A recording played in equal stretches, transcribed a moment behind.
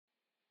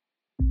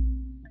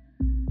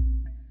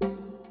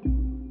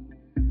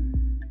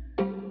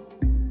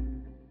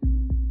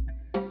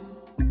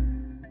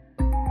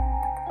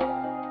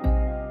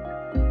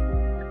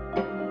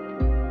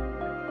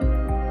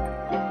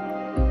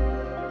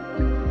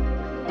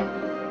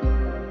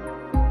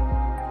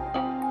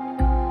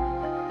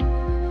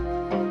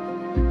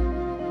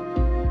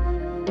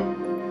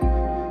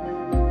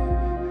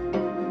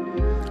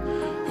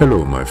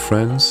Hello my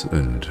friends,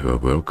 and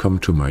welcome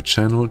to my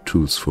channel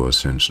Tools for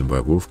Ascension by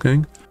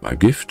Wolfgang. My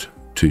gift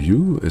to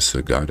you is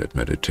a guided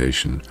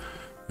meditation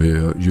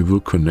where you will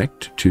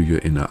connect to your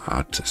inner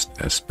artist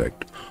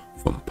aspect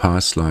from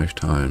past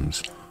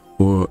lifetimes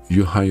or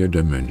your higher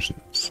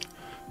dimensions,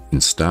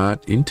 and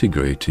start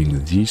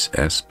integrating these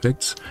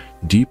aspects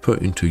deeper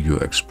into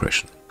your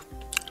expression.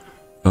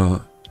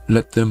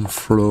 Let them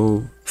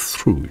flow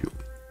through you.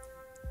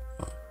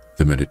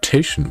 The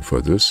meditation for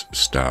this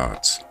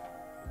starts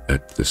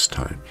at this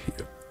time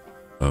here.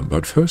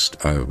 But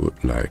first I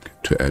would like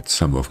to add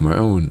some of my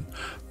own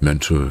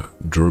mental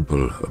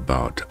dribble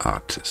about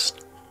artists.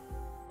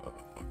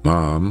 My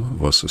mom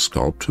was a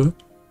sculptor,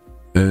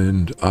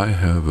 and I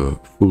have a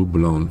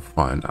full-blown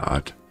fine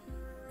art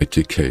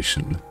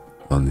education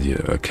on the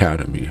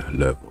academy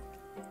level.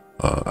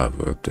 I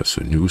worked as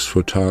a news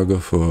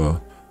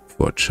photographer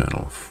for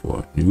Channel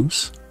 4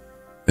 News,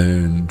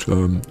 and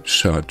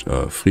shot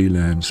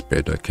freelance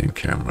Betacam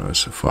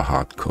cameras for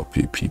hard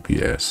copy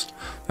PBS.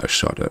 I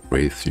shot at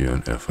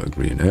Raytheon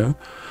Evergreen Air,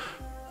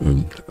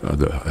 and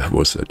I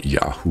was at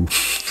Yahoo,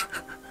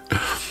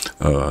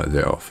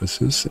 their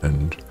offices,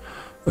 and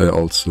I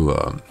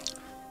also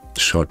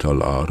shot a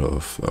lot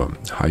of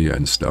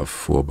high-end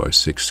stuff,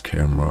 4x6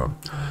 camera,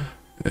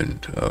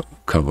 and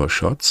cover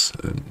shots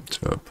and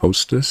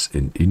posters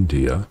in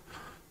India.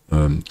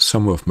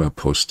 Some of my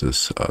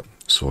posters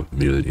sold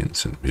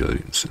millions and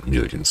millions and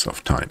millions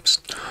of times.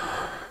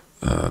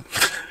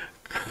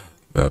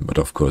 But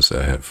of course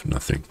I have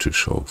nothing to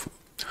show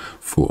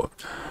for.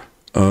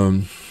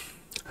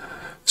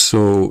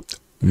 So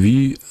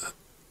we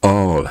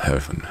all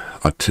have an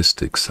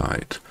artistic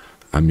side.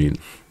 I mean,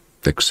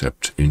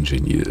 except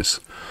engineers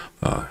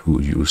who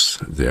use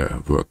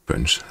their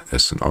workbench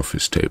as an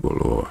office table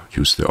or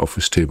use their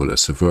office table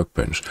as a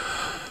workbench.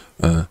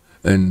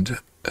 And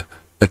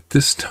at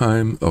this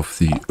time of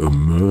the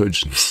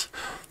emergence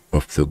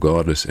of the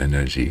goddess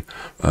energy,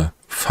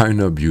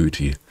 finer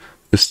beauty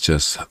is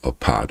just a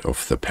part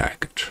of the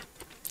package.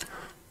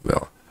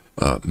 Well,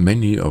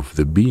 many of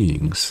the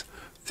beings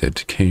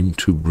that came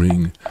to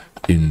bring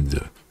in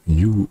the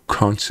new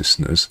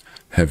consciousness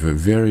have a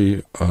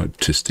very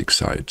artistic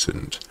side,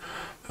 and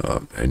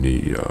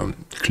any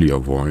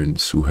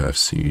clairvoyants who have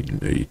seen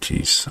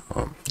ETs,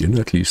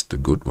 at least the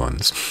good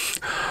ones,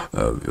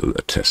 will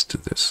attest to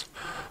this.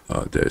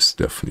 There's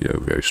definitely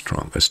a very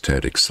strong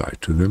aesthetic side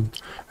to them,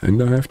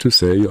 and I have to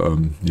say,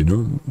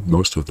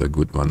 most of the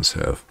good ones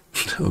have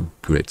a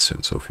great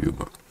sense of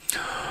humor.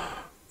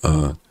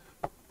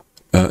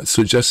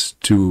 So just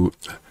to,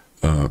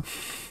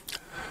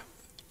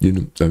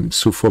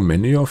 so for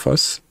many of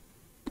us,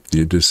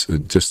 it is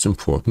just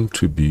important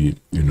to be,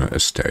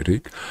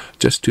 aesthetic,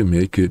 just to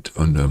make it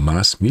on the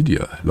mass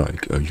media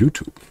like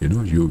YouTube.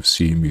 You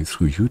see me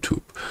through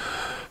YouTube.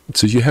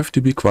 So you have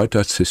to be quite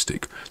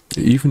artistic,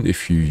 even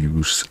if you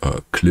use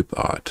clip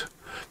art.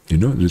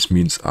 This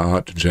means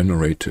art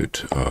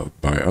generated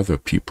by other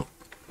people.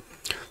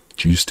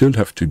 You still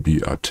have to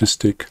be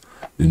artistic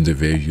in the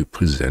way you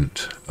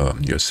present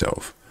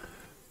yourself.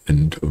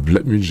 And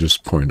let me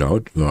just point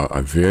out,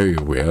 I very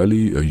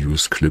rarely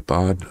use clip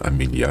art. I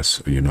mean,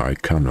 yes, I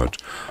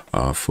cannot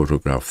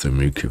photograph the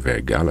Milky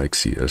Way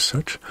galaxy as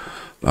such,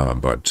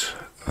 but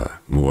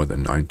more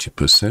than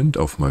 90%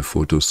 of my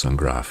photos and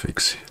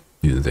graphics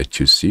that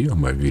you see on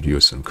my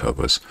videos and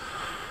covers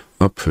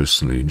are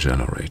personally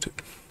generated.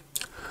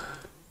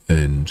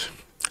 And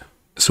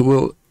so,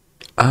 well,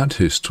 art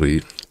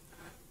historically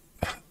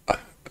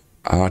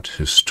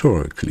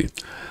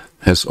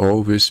has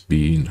always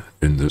been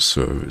in the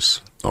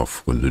service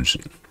of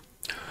religion.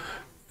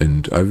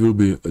 And I will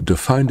be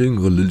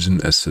defining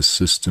religion as a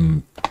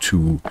system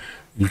to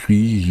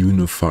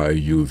reunify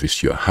you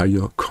with your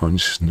higher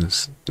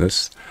consciousness,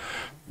 just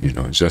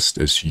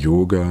as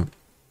yoga,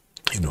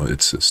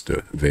 it's just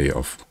a way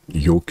of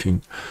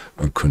yoking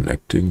and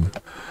connecting,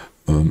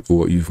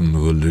 or even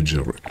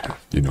religion,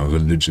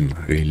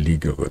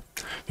 religere,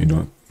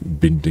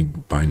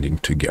 binding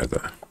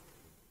together,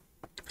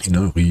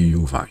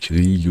 reunifying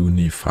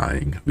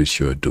with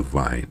your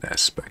divine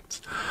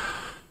aspects.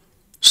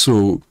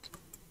 So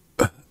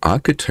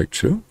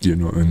architecture,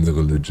 in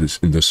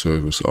the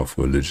service of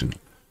religion,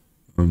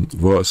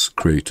 was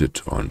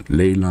created on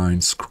ley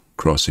lines,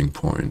 crossing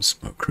points,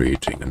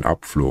 creating an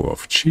upflow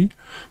of chi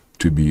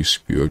to be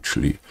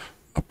spiritually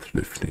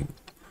uplifting.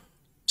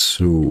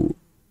 So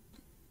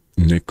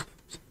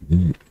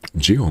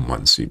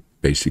geomancy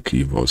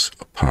basically was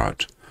a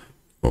part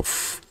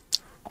of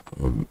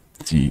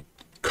the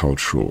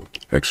cultural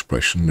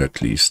expression,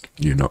 at least,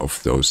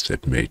 of those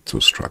that made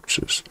those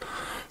structures.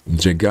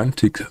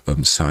 Gigantic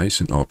size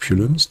and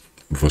opulence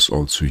was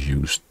also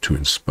used to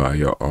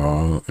inspire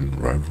awe and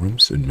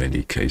reverence in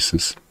many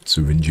cases.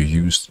 So when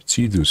you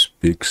see those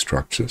big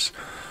structures,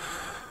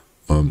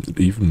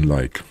 even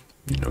like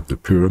the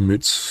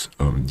pyramids,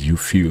 you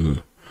feel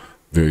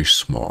very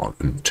small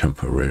and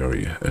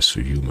temporary as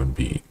a human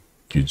being.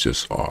 You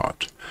just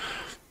art.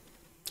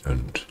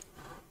 And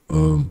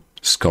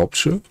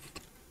sculpture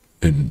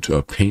and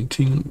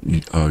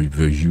painting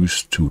were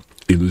used to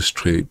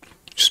illustrate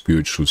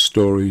spiritual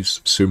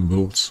stories,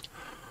 symbols.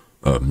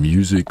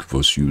 Music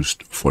was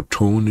used for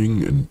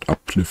toning and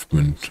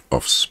upliftment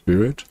of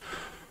spirit,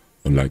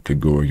 like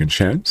Gregorian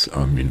chants.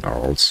 I mean, are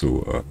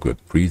also a good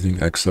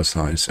breathing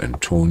exercise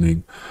and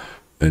toning,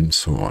 and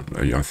so on.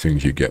 I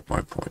think you get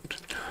my point.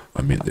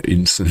 I mean, the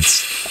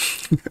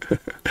incense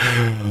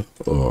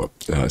or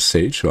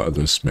sage or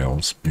other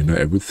smells, you know,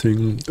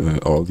 everything,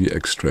 all the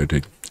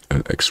ecstatic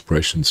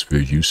expressions were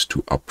used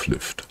to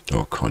uplift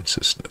our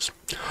consciousness.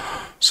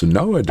 So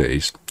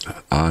nowadays,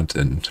 art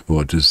and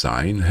or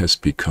design has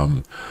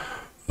become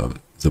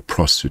the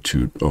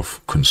prostitute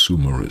of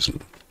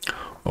consumerism,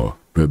 or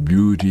where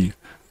beauty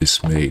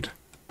is made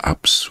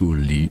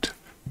obsolete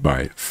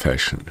by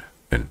fashion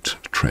and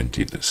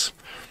trendiness.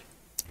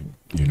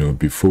 You know,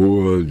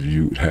 before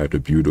you had a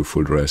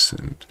beautiful dress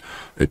and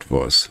it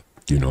was,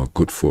 you know,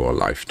 good for a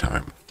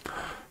lifetime.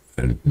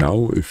 And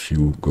now if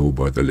you go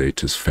by the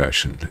latest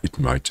fashion, it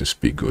might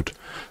just be good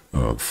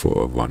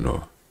for 1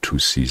 or 2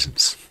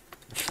 seasons.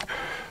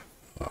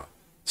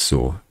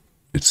 So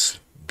it's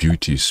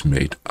beauty is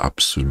made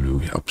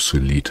absolutely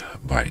obsolete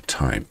by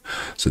time.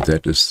 So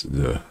that is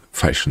the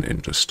fashion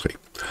industry.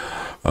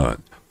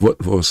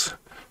 What was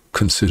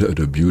considered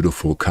a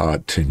beautiful car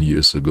 10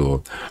 years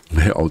ago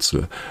may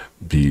also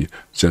be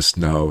just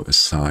now a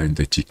sign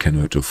that you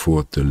cannot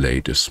afford the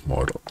latest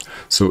model.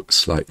 So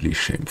slightly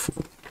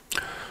shameful.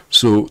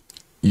 So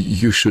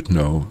you should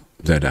know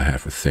that I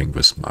have a thing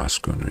with mass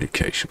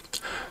communication.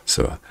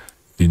 So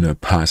in a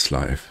past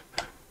life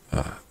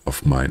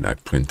of mine, I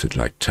printed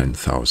like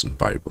 10,000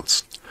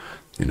 Bibles,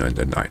 you know, in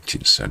the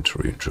 19th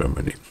century in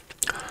Germany.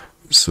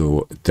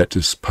 So that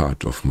is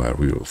part of my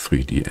real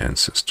 3D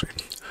ancestry,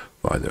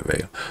 by the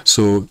way.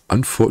 So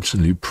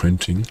unfortunately,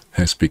 printing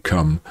has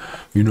become,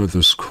 you know,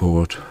 the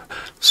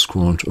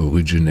scorned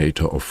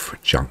originator of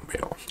junk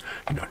mail,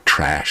 you know,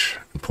 trash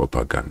and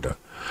propaganda.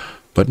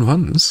 But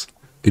once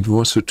it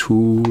was a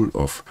tool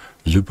of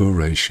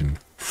liberation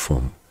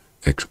from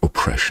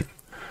oppression,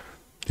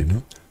 you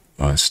know.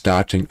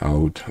 Starting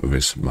out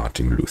with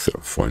Martin Luther,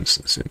 for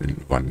instance,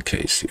 in one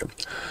case here.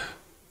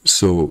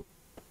 So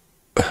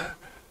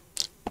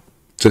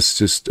that's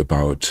just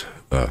about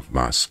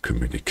mass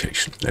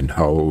communication and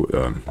how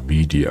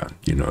media,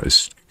 you know,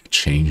 is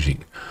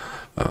changing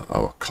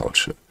our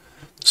culture.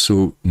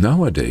 So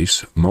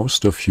nowadays,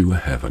 most of you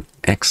have an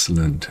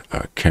excellent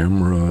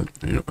camera,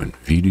 you know, and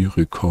video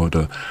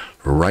recorder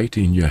right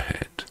in your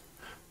hand.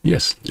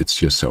 Yes,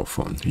 it's your cell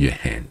phone, your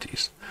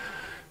handies.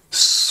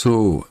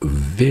 So, a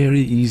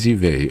very easy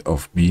way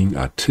of being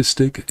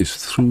artistic is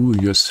through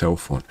your cell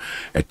phone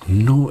at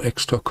no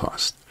extra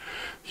cost.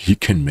 You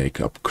can make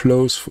up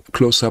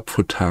close-up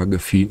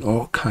photography and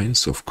all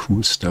kinds of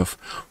cool stuff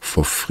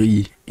for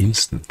free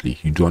instantly.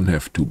 You don't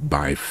have to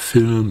buy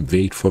film,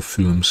 wait for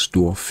film,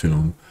 store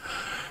film,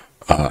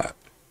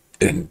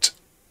 and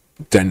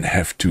then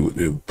have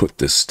to put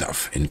this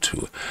stuff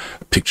into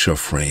picture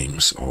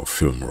frames or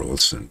film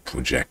rolls and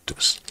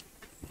projectors.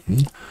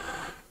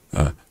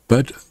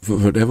 But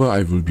whatever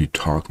I will be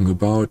talking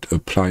about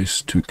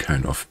applies to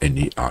kind of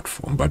any art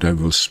form. But I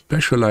will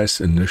specialize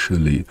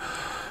initially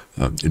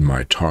in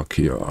my talk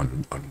here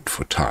on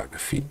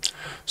photography.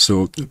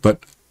 So,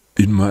 but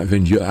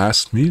when you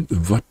ask me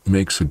what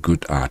makes a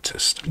good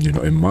artist, you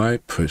know, in my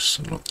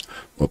personal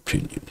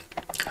opinion,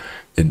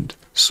 and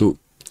so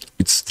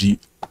it's the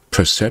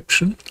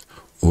perception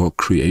or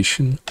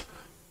creation,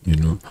 you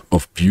know,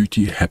 of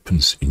beauty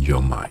happens in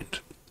your mind.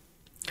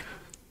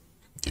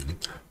 You know?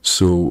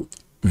 So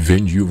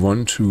when you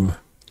want to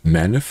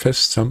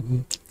manifest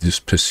something, this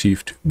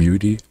perceived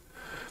beauty,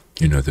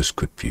 you know, this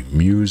could be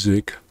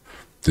music,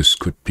 this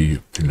could be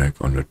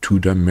like on a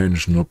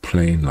 2-dimensional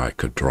plane,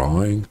 like a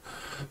drawing,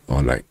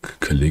 or like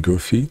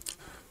calligraphy,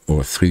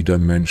 or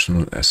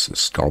 3-dimensional as a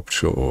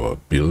sculpture or a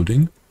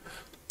building,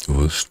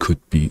 or it could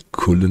be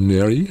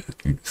culinary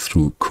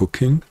through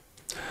cooking,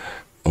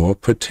 or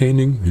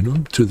pertaining, you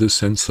know, to the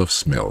sense of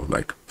smell,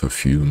 like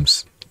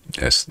perfumes,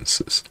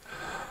 essences.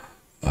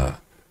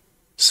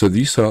 So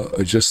these are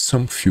just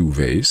some few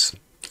ways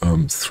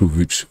through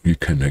which you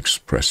can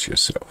express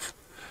yourself.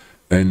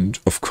 And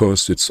of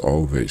course, it's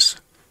always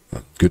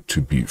good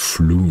to be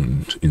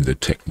fluent in the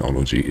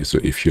technology. So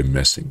if you're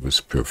messing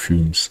with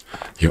perfumes,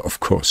 yeah, of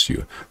course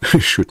you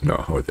should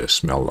know how they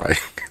smell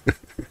like.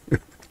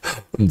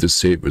 And the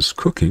same with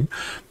cooking,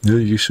 you know,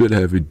 you should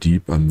have a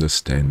deep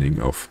understanding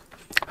of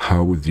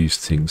how these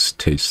things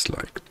taste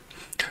like,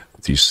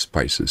 these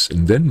spices.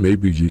 And then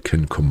maybe you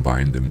can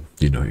combine them,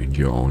 you know, in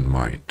your own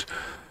mind.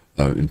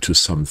 Into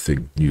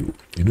something new,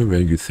 you know, where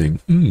you think,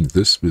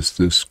 this with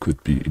this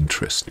could be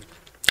interesting.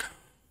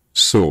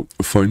 So,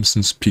 for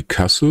instance,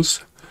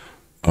 Picasso's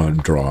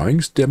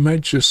drawings, they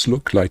might just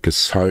look like a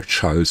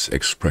child's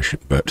expression,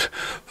 but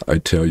I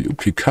tell you,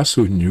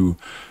 Picasso knew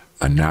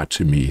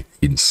anatomy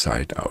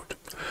inside out.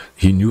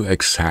 He knew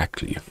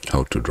exactly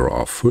how to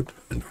draw a foot,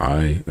 an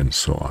eye, and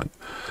so on.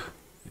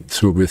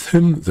 So with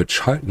him, the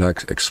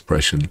childlike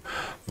expression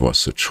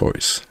was the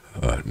choice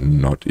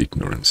not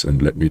ignorance.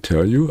 And let me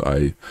tell you,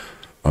 I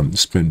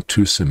spent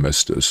 2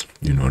 semesters,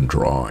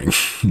 drawing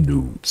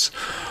nudes,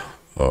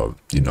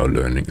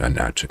 learning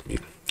anatomy.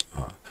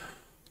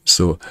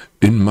 So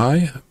in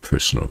my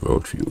personal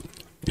worldview,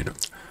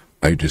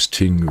 I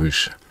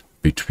distinguish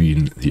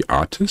between the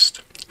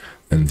artist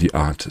and the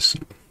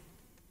artisan.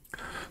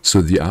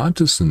 So the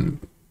artisan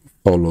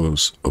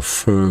follows a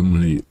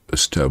firmly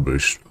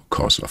established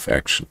course of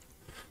action,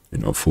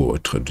 for a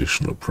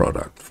traditional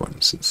product, for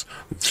instance.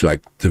 It's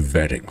like the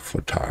wedding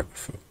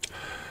photographer.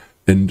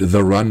 And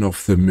the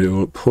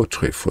run-of-the-mill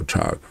portrait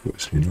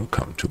photographers,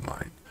 come to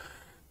mind.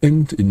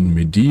 And in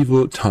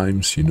medieval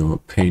times,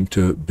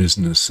 painter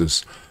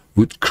businesses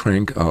would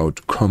crank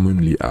out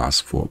commonly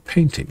asked for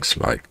paintings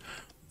like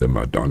the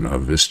Madonna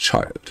with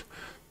Child,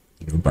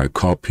 by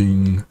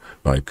copying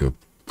like a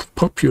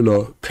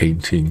popular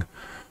painting,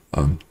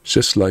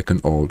 just like an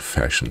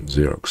old-fashioned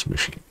Xerox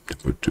machine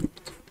would do.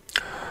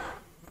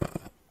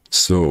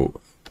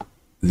 So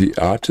the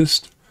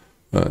artist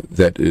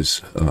that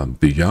is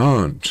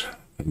beyond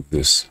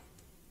this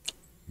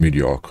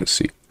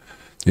mediocrity,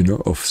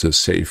 of the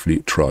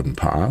safely trodden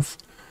path,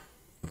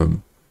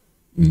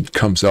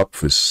 comes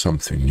up with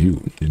something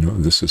new.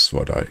 This is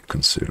what I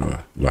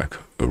consider like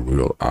a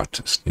real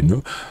artist,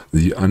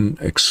 the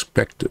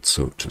unexpected,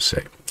 so to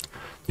say.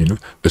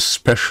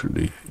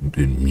 Especially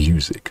in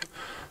music,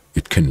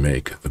 it can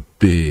make a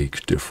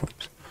big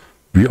difference.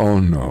 We all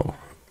know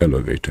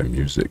elevator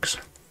musics,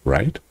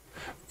 right?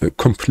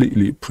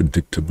 Completely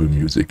predictable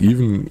music,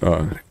 even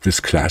this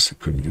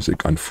classical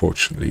music,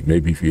 unfortunately.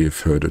 Maybe we have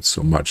heard it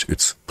so much,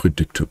 it's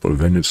predictable.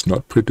 When it's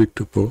not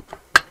predictable,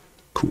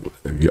 cool.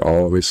 We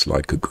always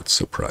like a good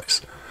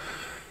surprise.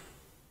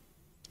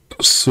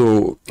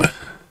 So,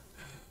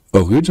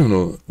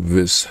 originality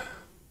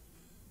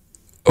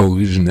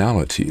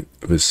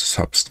with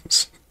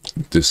substance,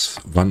 this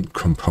one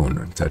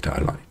component that I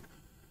like.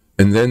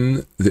 And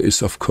then there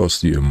is, of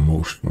course, the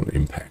emotional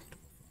impact.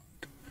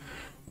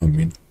 I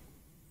mean,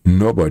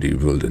 nobody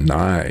will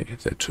deny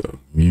that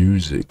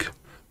music,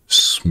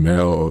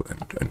 smell,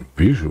 and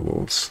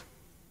visuals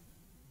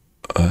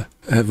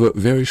have a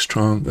very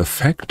strong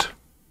effect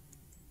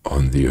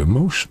on the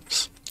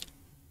emotions.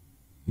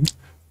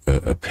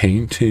 A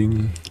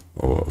painting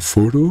or a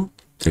photo,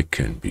 they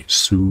can be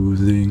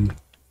soothing,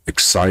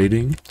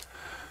 exciting,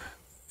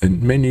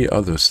 and many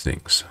other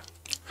things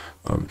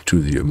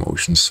to the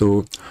emotions.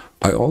 So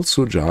I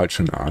also judge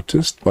an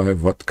artist by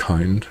what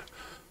kind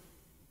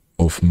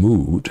of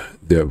mood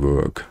their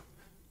work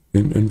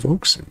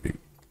invokes in me.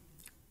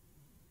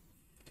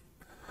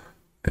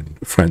 And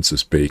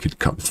Francis Bacon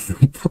comes to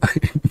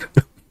mind.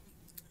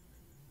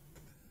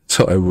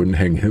 So I wouldn't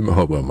hang him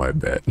over my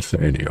bed. So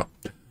anyhow.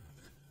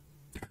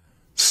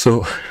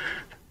 So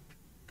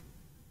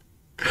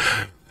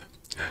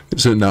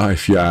now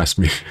if you ask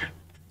me,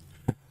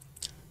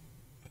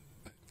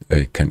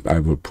 I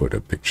will put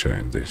a picture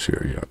in this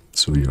area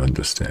so you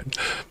understand.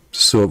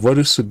 So what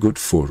is a good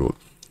photo,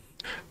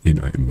 in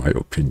my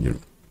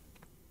opinion?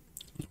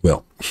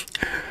 Well,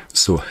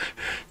 so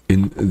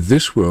in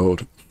this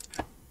world,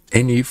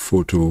 any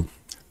photo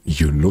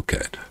you look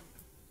at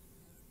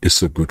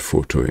is a good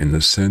photo in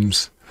a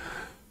sense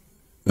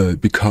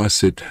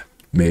because it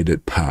made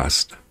it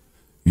past,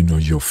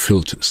 your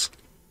filters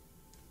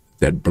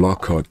that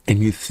block out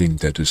anything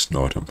that is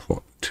not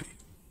important to you.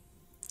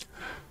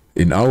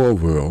 In our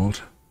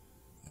world,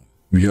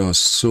 we are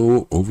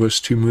so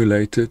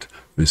overstimulated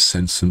with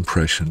sense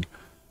impression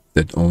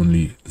that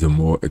only the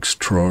more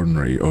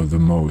extraordinary or the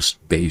most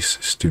base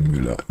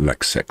stimuli,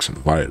 like sex and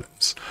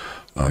violence,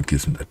 are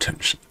given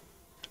attention.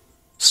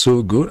 So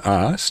a good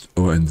art,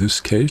 or in this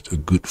case, a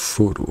good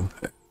photo,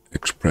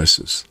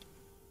 impresses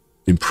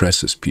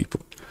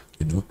people,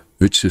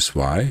 which is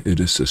why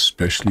it is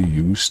especially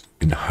used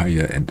in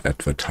higher-end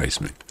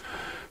advertisement,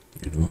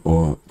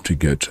 or to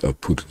get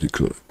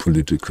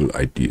political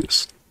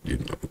ideas,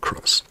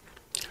 across.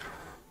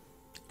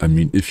 I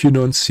mean, if you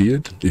don't see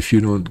it, if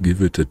you don't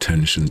give it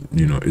attention,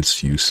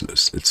 it's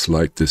useless. It's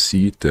like the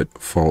seed that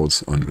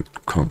falls on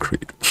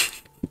concrete,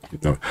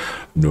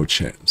 no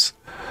chance.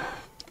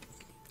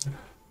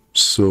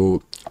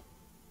 So,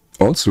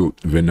 also,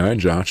 when I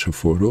judge a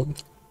photo,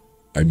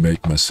 I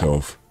make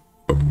myself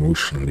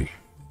emotionally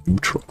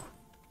neutral.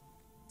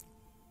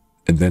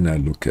 And then I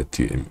look at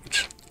the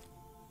image.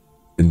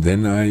 And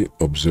then I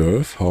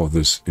observe how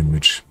this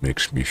image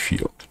makes me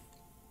feel.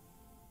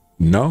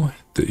 Now,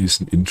 there is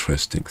an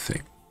interesting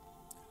thing.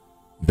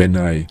 When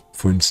I,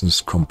 for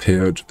instance,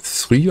 compared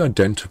 3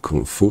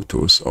 identical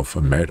photos of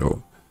a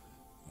meadow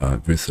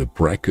with a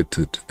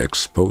bracketed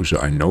exposure,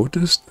 I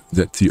noticed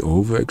that the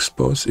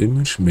overexposed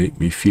image made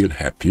me feel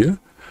happier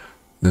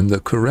than the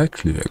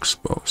correctly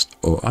exposed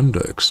or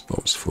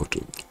underexposed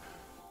photo.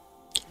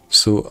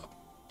 So,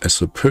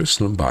 as a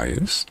personal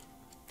bias,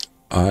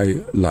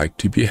 I like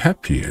to be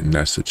happy, and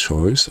as a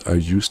choice, I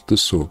used the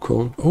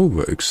so-called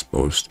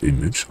overexposed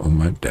image on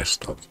my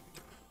desktop.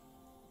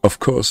 Of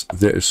course,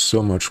 there is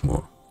so much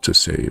more to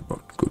say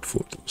about good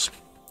photos.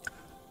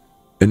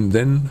 And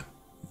then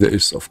there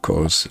is, of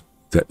course,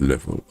 that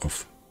level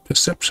of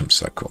perception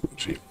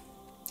psychology.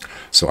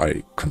 So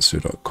I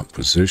consider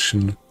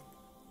composition,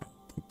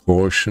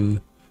 proportion,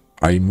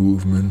 eye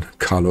movement,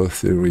 color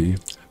theory,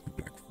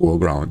 like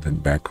foreground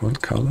and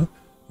background color,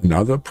 and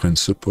other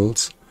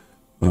principles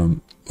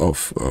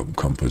of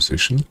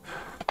composition.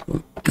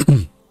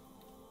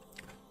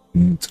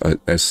 And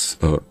as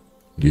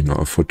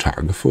a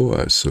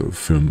photographer, as a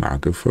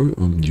filmographer,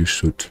 you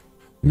should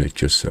make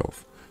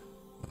yourself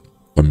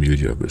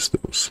familiar with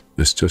those.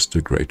 It's just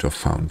a greater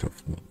fount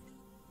of knowledge.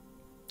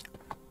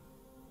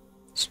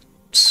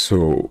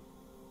 So,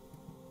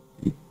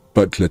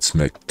 but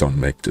don't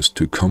make this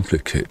too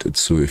complicated.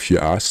 So if you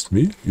ask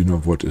me,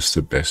 what is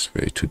the best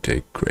way to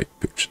take great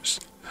pictures?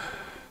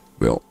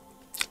 Well,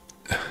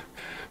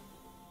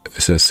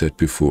 as I said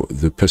before,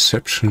 the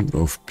perception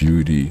of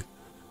beauty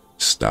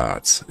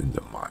starts in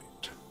the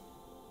mind.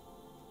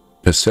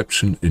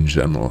 Perception in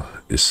general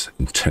is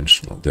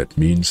intentional. That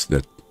means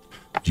that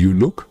you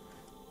look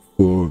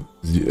for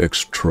the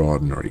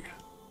extraordinary,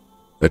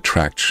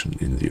 attraction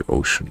in the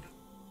ocean,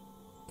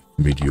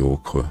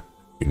 mediocre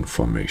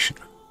information.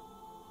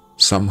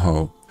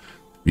 Somehow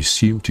we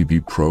seem to be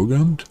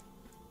programmed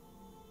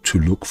to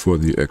look for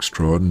the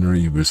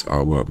extraordinary with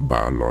our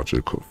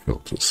biological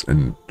filters.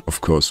 And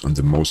of course, on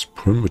the most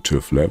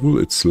primitive level,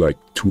 it's like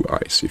two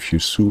eyes. If you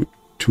see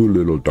two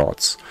little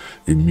dots,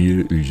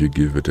 immediately you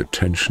give it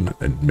attention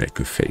and make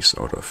a face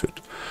out of it.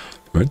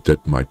 Right?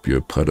 That might be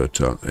a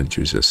predator, and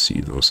you just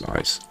see those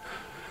eyes.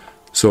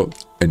 So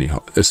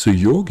anyhow, as a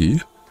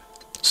yogi,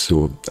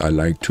 so I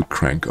like to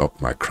crank up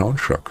my crown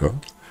chakra,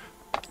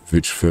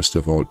 which first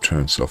of all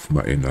turns off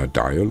my inner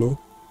dialogue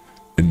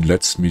and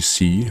lets me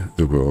see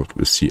the world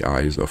with the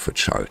eyes of a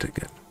child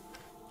again,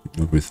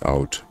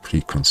 without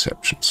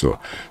preconception. So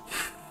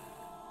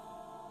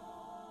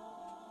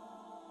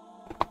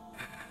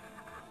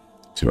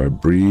I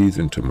breathe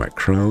into my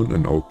crown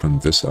and open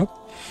this up,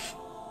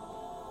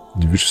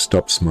 which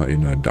stops my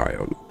inner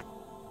dialogue.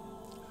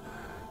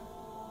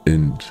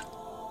 And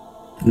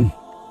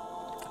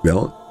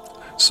well,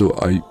 so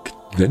I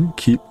then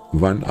keep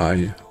one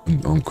eye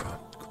on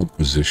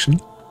composition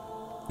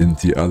and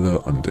the other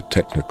on the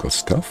technical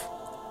stuff.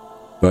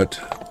 But,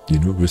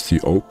 with the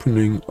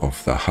opening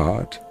of the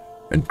heart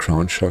and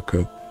crown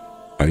chakra,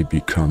 I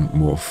become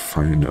more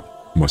finer,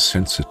 more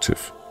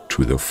sensitive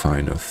to the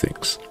finer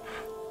things,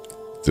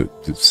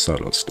 the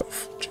subtle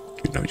stuff.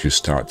 You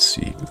start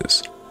seeing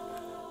this.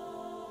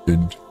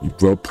 And,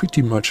 well,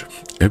 pretty much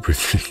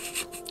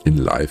everything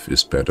in life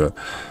is better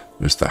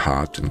with the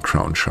heart and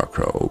crown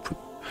chakra open,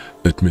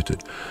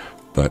 admitted.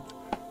 But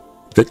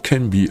that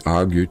can be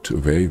argued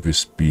away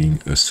with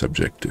being a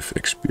subjective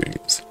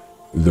experience.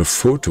 The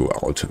photo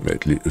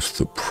ultimately is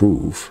the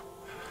proof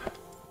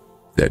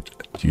that,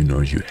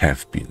 you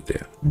have been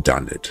there,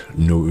 done it,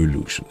 no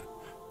illusion.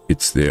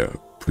 It's there,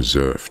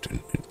 preserved in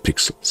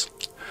pixels.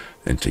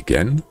 And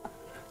again,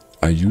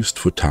 I used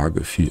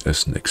photography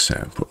as an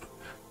example,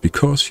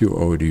 because you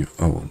already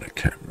own a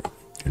camera,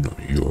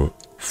 your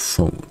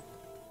phone.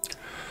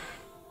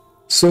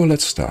 So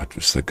let's start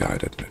with the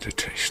guided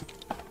meditation.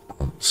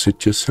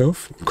 Sit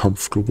yourself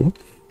comfortable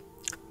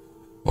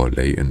or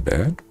lay in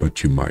bed,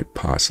 but you might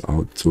pass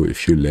out. So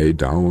if you lay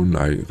down,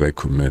 I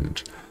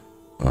recommend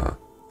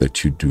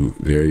that you do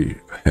very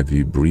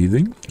heavy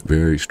breathing,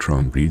 very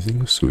strong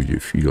breathing, so you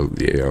feel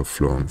the air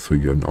flowing through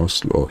your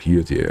nostril or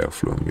hear the air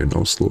flowing your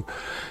nostril.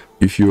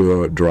 If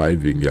you are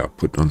driving,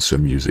 put on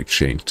some music,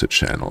 change the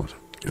channel.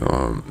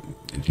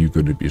 You're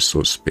going to be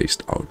so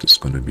spaced out, it's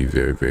going to be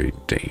very, very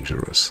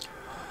dangerous.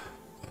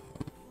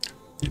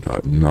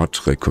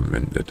 Not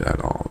recommended at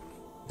all.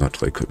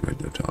 Not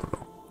recommended at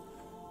all.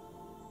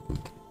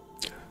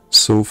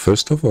 So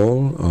first of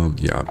all,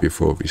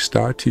 before we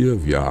start here,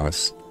 we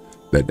ask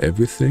that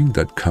everything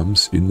that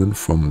comes in and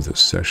from the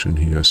session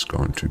here is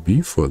going to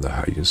be for the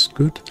highest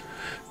good,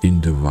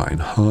 in divine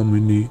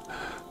harmony,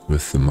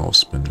 with the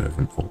most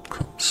benevolent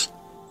outcomes.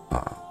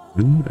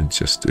 Amen. And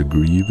just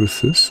agree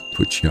with this.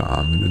 Put your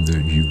arm in, and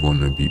then you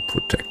want to be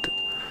protected.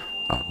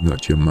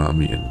 Not your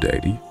mommy and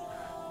daddy.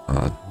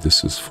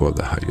 This is for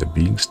the higher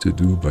beings to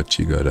do, but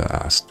you gotta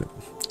ask them,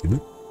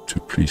 to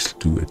please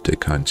do it. They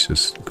can't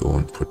just go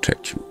and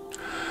protect you.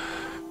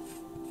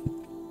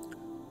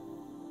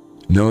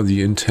 Now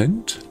the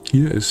intent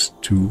here is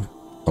to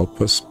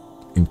help us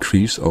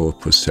increase our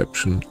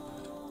perception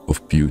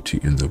of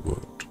beauty in the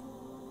world,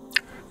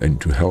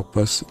 and to help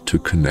us to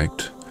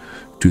connect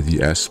to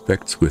the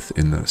aspects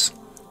within us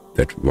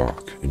that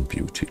walk in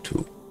beauty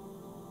too,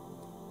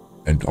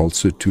 and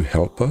also to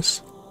help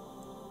us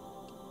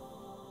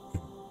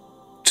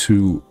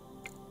to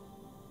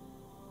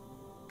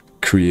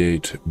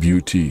create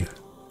beauty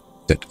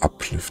that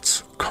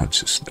uplifts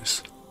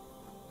consciousness.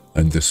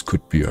 And this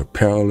could be a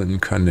parallel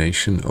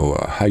incarnation or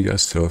a higher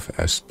self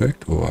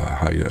aspect or a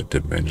higher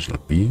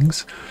dimensional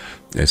beings,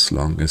 as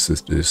long as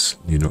it is,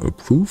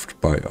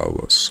 approved by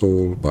our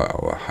soul, by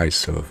our high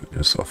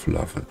selfness of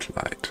love and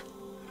light.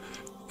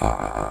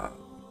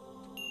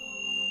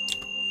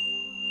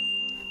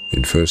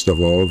 And first of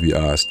all, we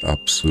asked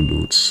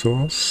Absolute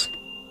Source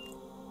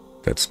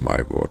That's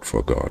my word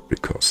for God,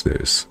 because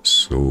there is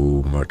so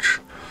much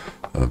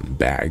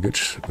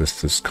baggage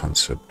with this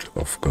concept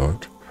of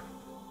God.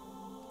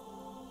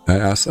 I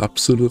ask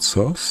Absolute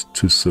Source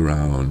to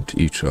surround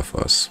each of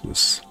us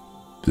with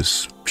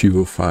this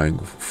purifying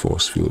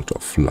force field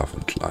of love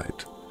and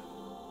light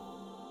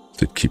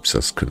that keeps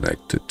us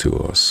connected to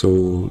our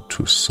soul,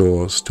 to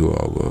Source, to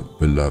our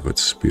beloved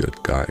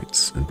spirit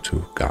guides, and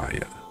to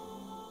Gaia.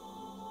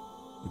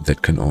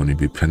 That can only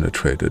be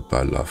penetrated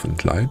by love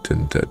and light,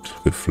 and that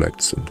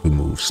reflects and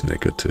removes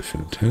negative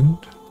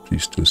intent.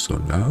 Please do so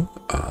now.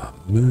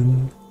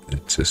 Amen.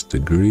 And just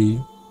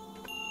agree.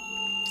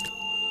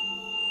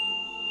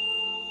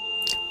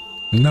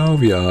 Now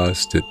we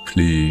ask that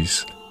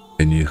please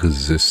any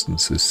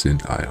resistances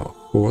in our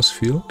force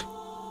field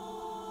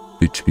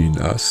between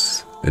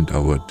us and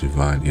our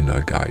divine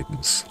inner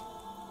guidance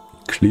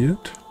be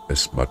cleared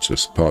as much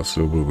as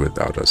possible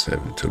without us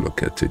having to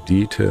look at the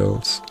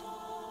details.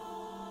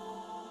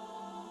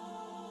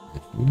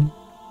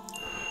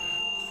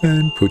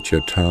 And put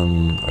your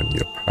tongue on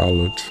your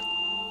palate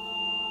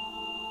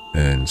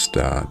and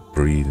start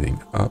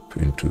breathing up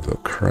into the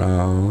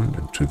crown,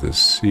 into the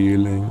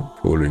ceiling,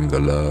 pulling the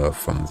love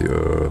from the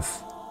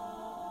earth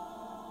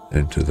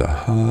into the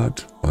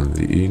heart on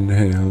the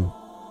inhale,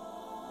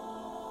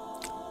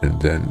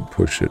 and then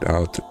push it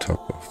out the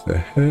top of the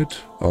head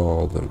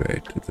all the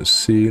way to the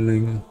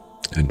ceiling.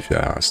 And we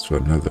ask for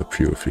another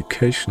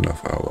purification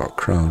of our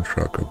crown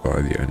chakra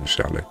by the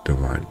angelic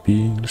divine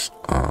beings.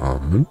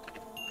 Amen.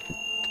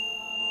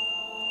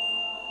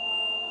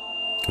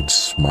 And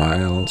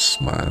smile,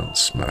 smile,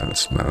 smile,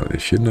 smile.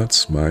 If you're not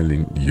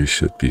smiling, you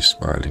should be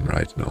smiling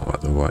right now,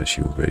 otherwise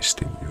you're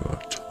wasting your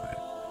time.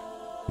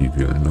 You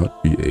will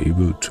not be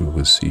able to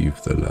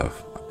receive the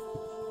love.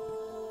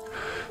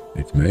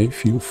 It may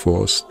feel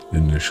forced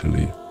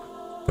initially,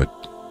 but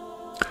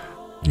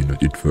you know,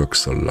 it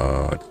works a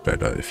lot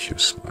better if you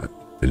smile,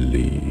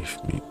 believe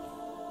me.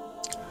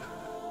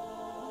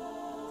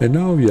 And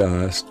now we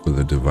ask for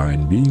the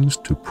divine beings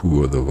to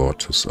pour the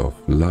waters of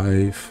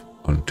life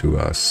onto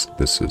us.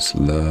 This is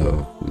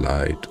love,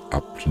 light,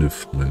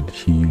 upliftment,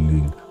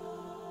 healing,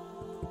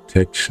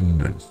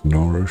 protection and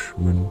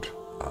nourishment.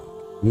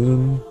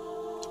 Amen.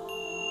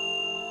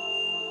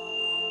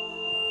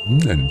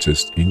 And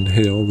just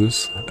inhale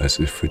this as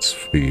if it's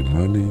free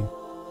money.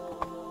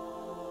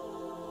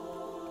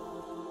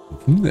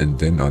 And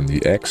then on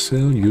the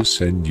exhale, you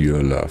send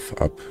your love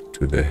up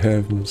to the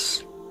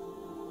heavens.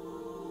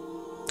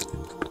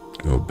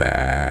 And go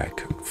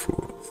back and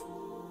forth.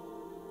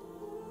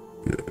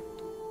 Good.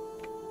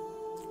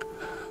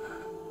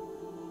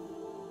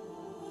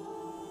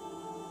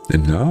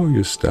 And now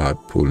you start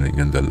pulling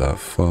in the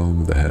love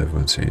from the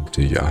heavens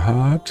into your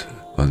heart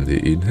on the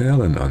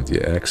inhale, and on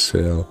the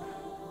exhale,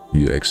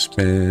 you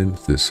expand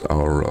this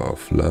aura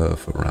of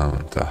love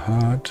around the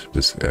heart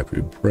with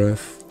every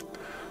breath.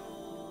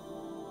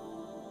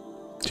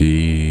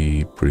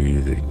 Deep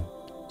breathing.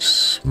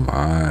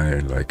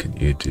 Smile like an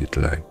idiot,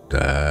 like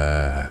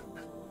that.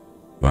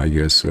 Why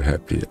you're so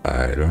happy,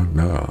 I don't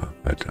know,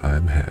 but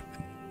I'm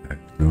happy. I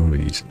have no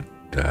reason.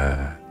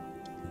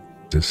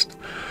 Just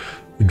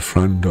in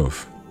front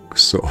of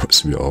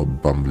Source, we're all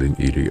bumbling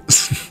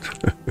idiots.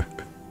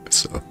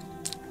 So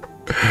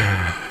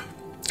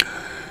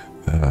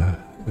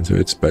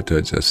it's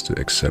better just to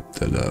accept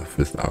the love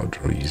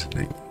without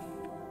reasoning.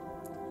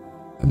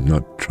 I'm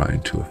not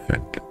trying to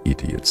offend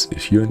idiots.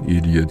 If you're an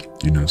idiot,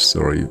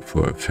 sorry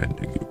for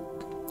offending you.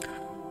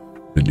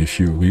 And if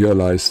you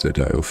realize that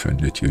I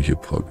offended you, you're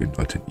probably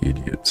not an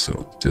idiot,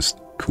 so just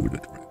cool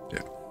it right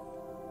there.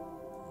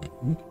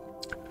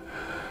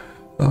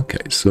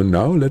 Okay, so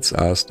now let's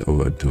ask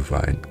our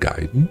divine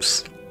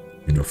guidance,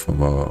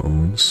 from our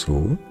own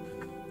soul,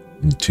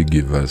 to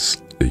give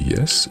us a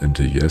yes, and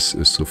a yes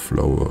is the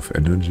flow of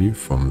energy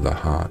from the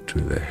heart to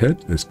the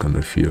head. It's going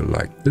to feel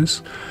like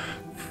this.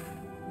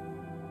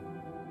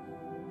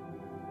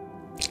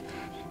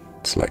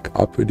 It's like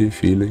uppity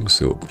feeling,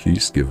 so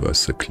please give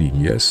us a clean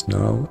yes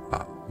now.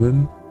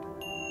 Amen.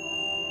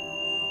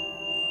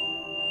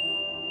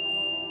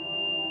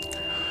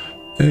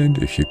 And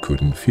if you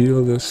couldn't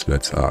feel this,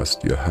 let's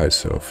ask your high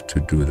self to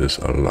do this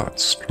a lot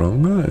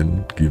stronger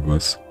and give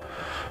us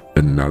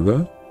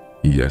another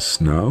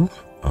yes now.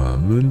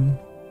 Amen.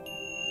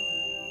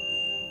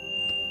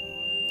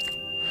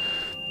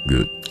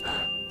 Good.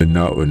 And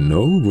now a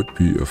no would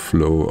be a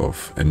flow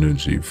of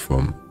energy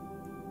from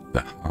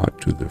the heart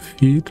to the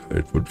feet.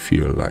 It would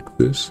feel like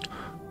this.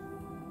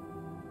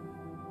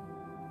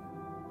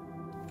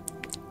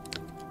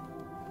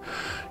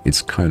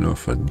 It's kind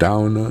of a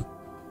downer.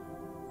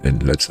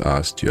 And let's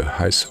ask your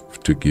high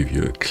self to give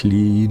you a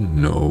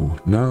clean no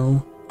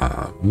now.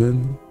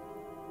 Amen.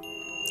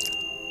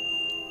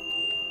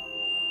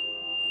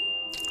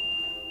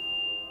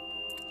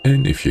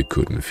 And if you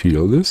couldn't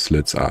feel this,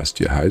 let's ask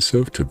your high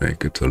self to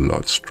make it a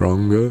lot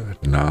stronger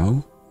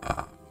now.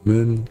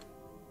 Amen.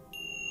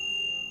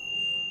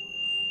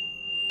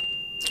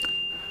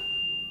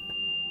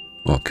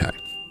 Okay,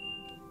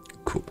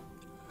 cool.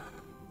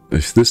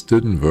 If this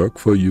didn't work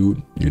for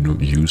you,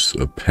 use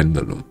a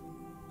pendulum.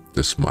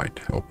 This might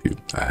help you.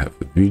 I have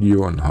a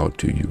video on how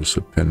to use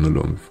a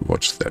pendulum.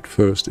 Watch that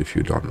first if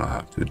you don't know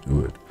how to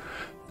do it.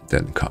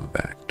 Then come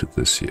back to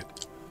this here.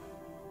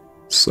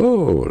 So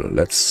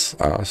let's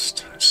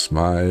ask,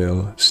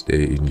 smile,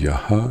 stay in your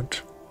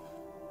heart.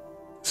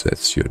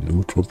 That's your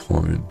neutral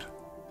point.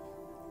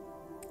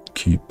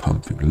 Keep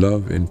pumping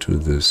love into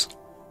this.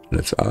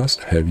 Let's ask,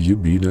 have you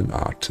been an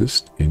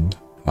artist in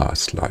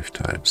past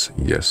lifetimes?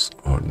 Yes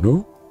or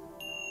no?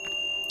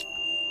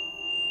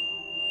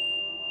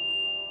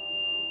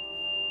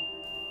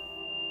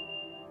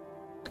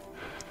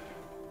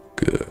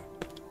 Good.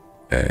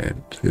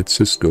 And let's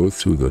just go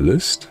through the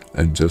list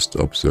and just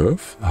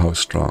observe how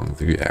strong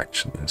the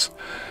reaction is.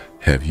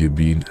 Have you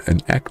been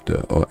an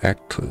actor or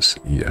actress?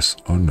 Yes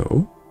or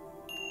no?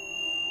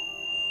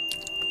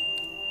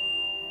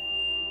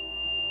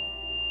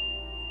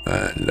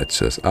 And let's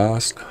just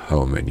ask,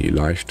 how many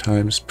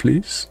lifetimes,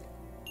 please?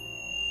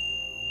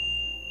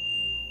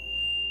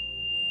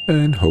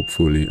 And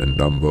hopefully a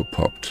number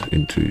popped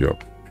into your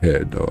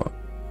head, or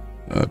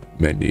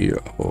many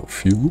or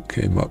few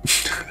came up,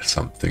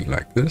 something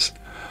like this.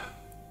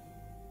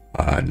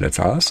 And let's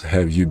ask,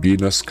 have you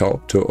been a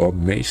sculptor or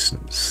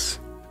masons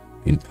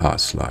in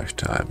past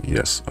lifetime?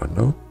 Yes or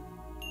no?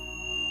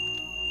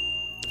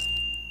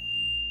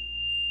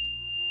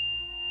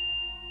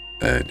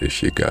 And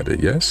if you got a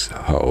yes,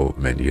 how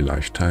many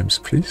lifetimes,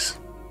 please?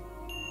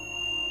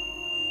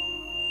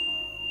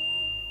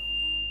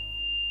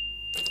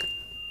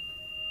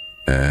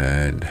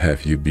 And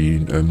have you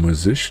been a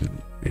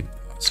musician in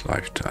past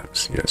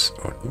lifetimes? Yes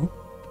or no?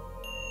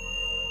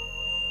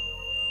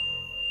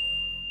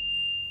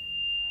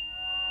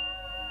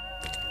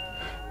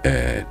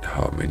 And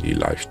how many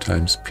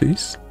lifetimes,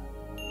 please?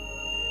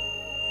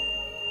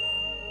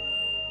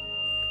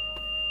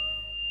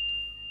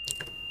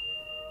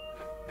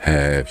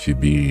 Have you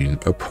been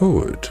a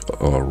poet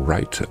or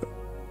writer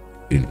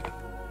in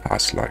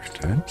past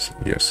lifetimes?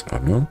 Yes or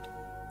no?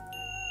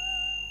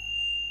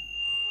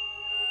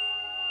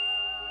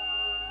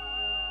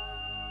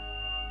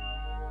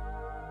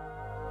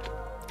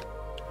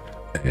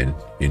 And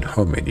in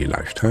how many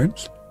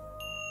lifetimes?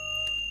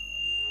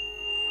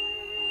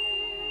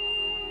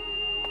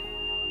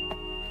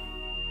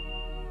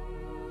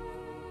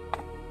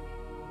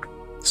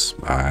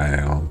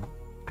 Smile.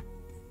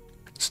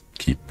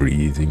 Keep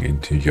breathing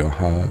into your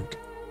heart.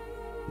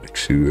 Make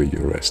sure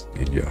you're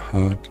resting in your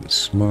heart and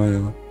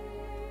smile.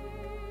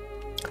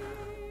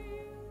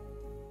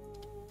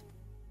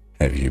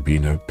 Have you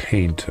been a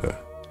painter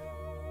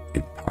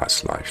in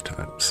past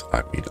lifetimes?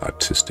 I mean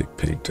artistic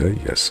painter,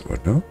 yes or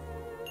no?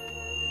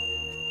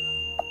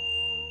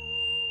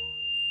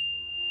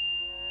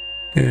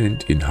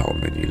 And in how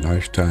many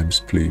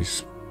lifetimes,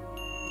 please?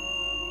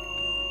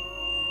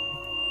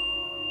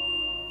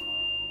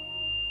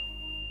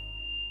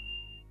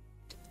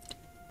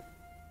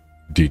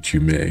 Did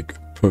you make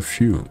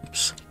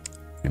perfumes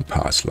in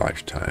past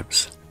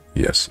lifetimes?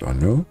 Yes or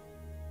no?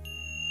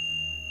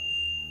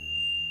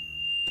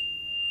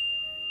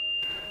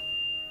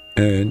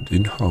 And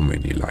in how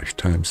many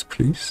lifetimes,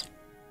 please?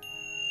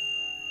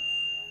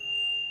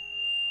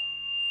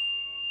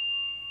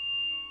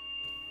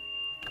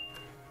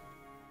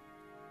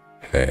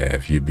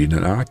 Have you been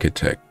an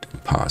architect in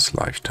past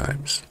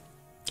lifetimes?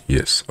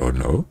 Yes or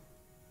no?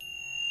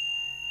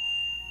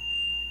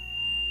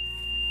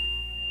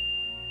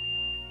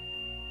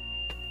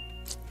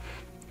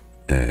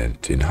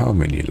 And in how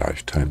many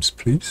lifetimes,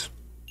 please?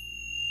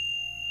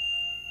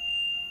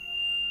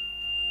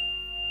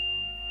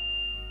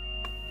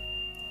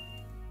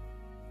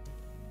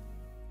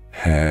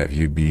 Have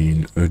you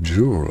been a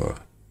jeweler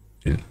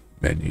in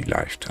many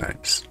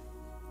lifetimes?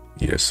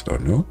 Yes or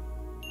no?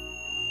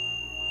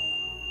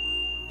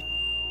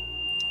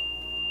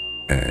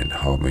 And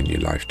how many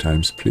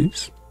lifetimes,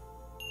 please?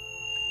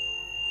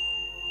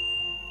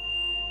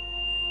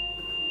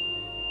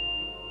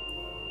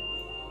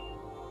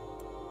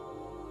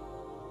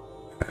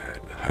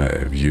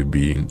 Have you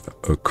been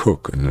a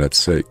cook, and let's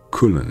say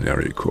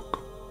culinary cook?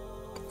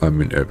 I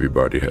mean,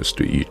 everybody has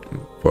to eat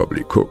and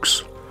probably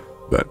cooks,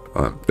 but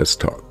let's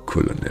talk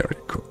culinary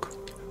cook.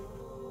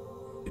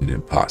 In the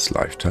past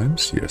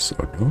lifetimes, yes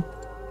or no?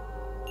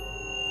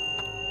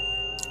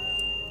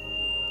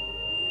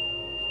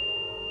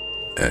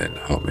 And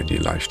how many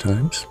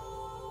lifetimes?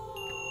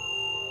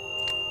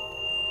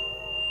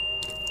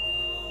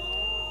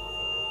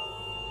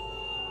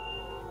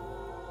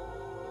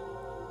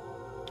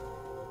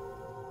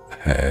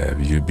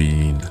 Have you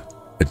been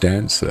a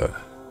dancer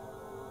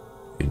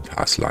in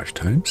past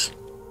lifetimes?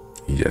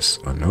 Yes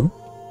or no?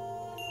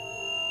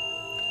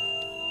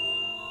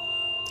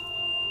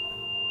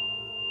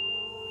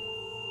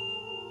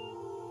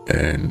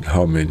 And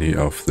how many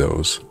of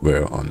those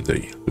were on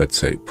the, let's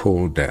say,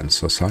 pole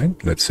dancer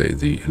side, let's say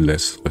the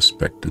less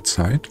respected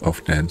side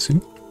of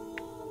dancing?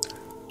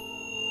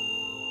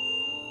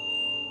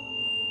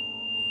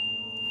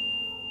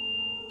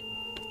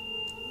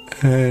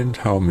 And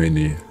how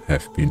many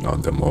have been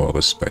on the more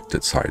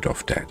respected side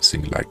of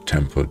dancing, like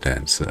temple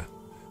dancer,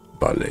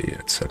 ballet,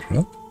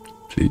 etc.?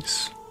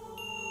 Please.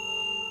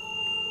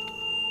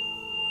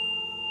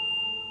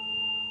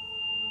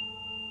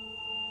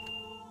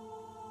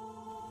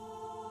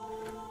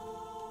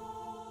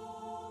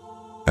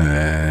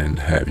 And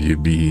have you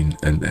been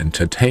an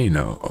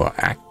entertainer or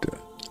actor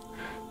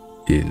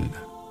in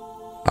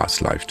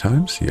past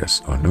lifetimes,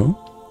 yes or no?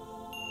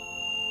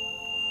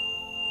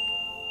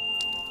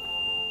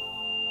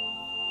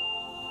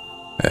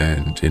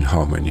 And in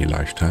how many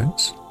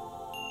lifetimes?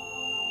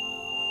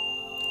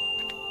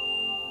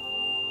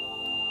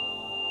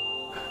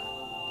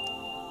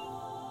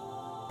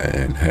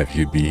 And have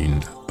you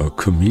been a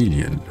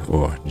chameleon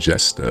or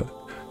jester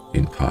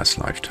in past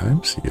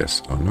lifetimes,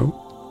 yes or no?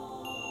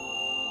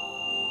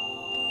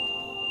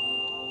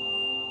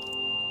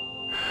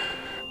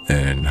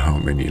 And how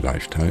many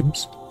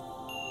lifetimes?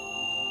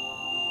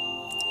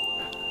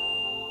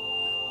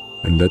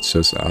 And let's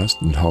just ask,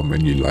 and how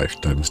many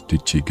lifetimes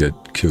did you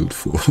get killed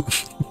for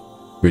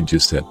when you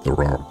said the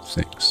wrong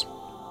things?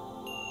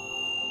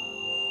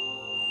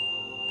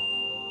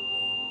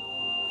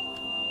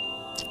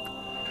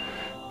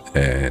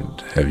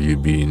 And have you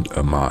been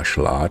a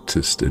martial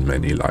artist in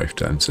many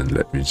lifetimes? And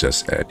let me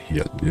just add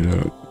here,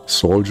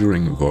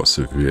 soldiering was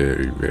a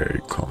very,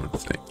 very common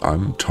thing.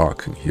 I'm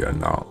talking here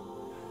now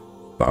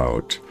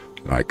about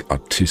like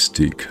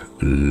artistic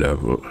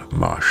level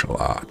martial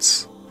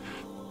arts,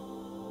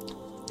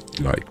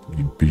 like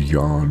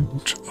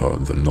beyond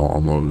the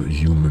normal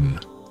human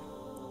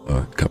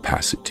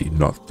capacity,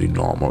 not the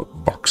normal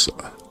boxer,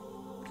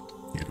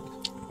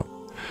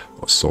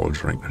 or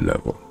soldiering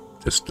level,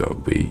 just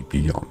way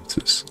beyond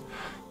this.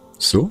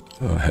 So,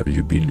 have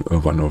you been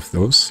one of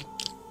those?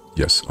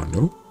 Yes or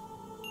no?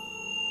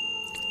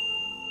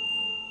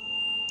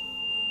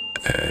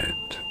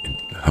 And in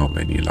how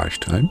many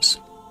lifetimes?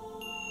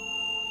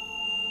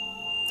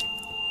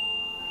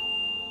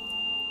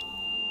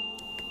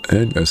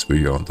 And as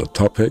we are on the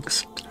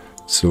topics,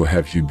 so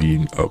have you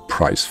been a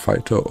prize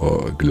fighter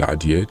or a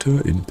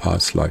gladiator in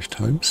past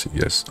lifetimes?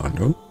 Yes or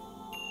no?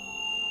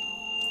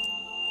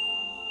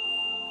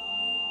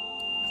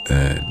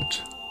 And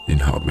in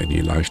how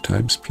many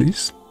lifetimes,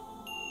 please?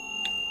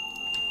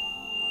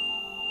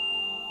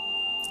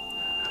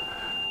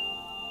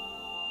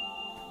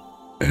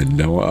 And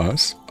now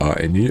ask, are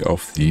any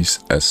of these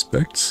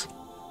aspects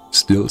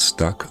still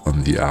stuck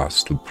on the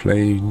astral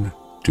plane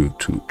due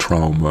to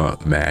trauma,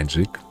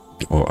 magic,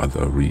 or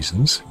other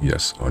reasons?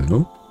 Yes or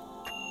no?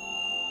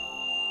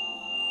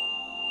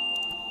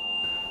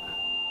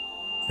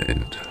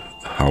 And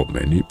how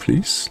many,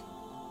 please?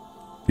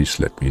 Please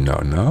let me know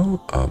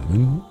now.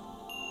 Amen.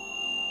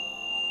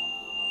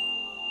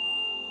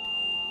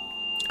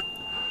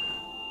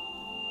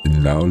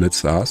 And now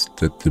let's ask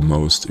that the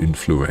most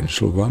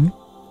influential one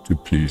to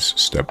please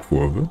step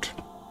forward.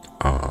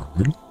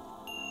 Amen.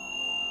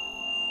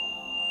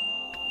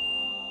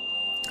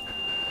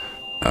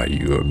 Are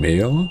you a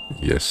male?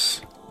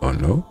 Yes or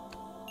no?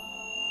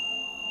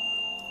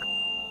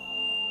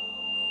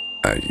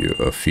 Are you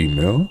a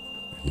female?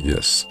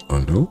 Yes or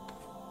no?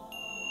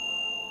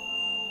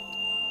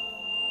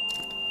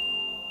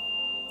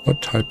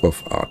 What type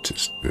of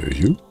artist were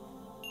you?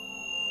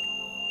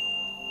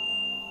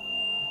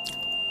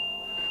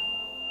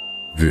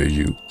 Were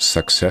you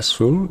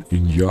successful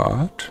in your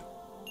art?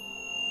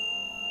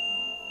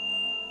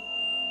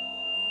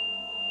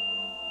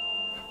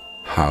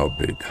 How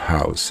big,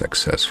 how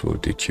successful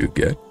did you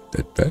get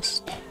at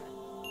best?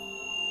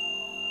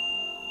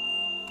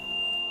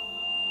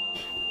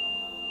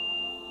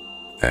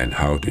 And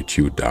how did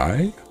you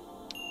die?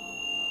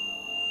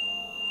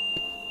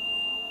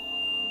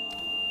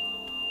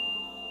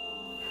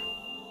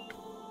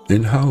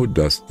 And how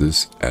does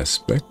this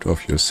aspect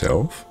of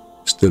yourself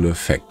still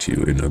affect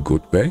you in a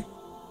good way?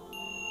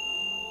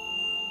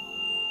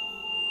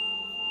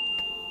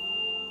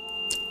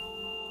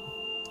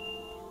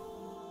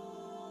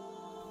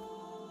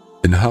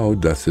 And how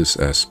does this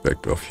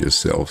aspect of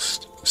yourself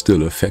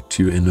still affect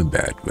you in a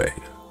bad way?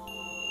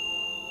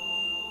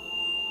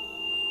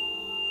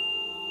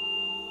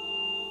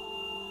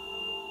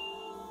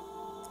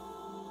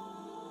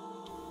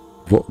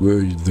 What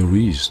were the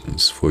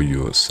reasons for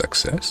your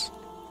success?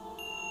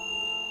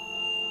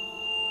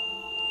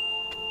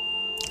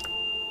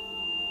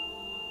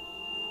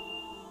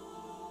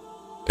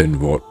 And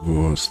what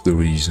was the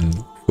reason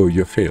for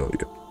your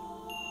failure?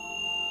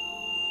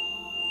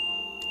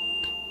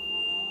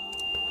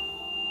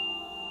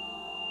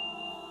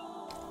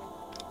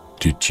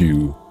 Did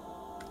you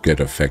get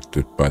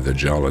affected by the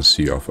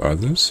jealousy of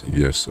others?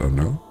 Yes or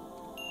no?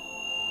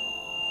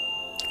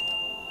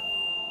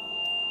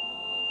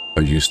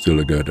 Are you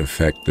still get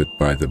affected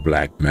by the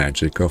black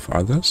magic of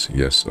others?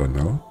 Yes or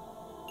no?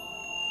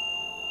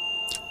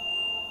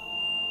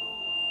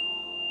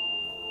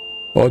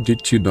 Or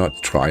did you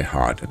not try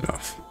hard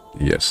enough?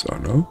 Yes or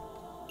no?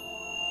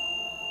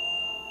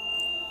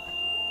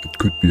 It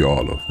could be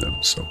all of them,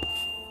 so.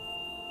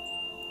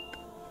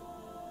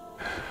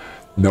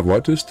 Now,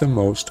 what is the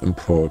most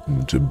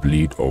important to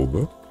bleed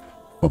over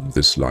from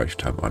this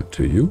lifetime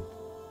unto you?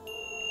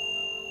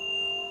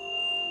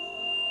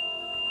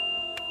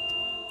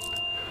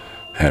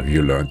 Have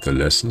you learned the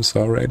lessons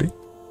already?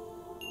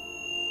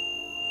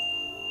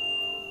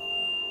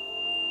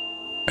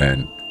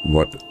 And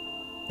what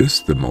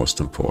is the most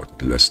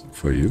important lesson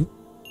for you?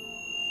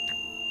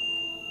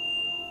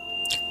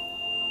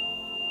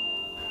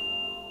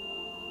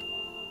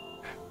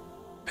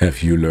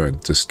 Have you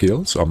learned the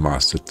skills or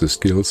mastered the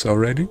skills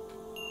already?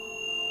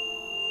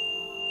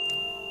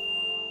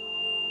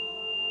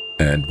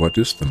 And what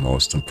is the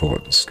most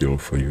important skill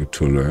for you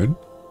to learn?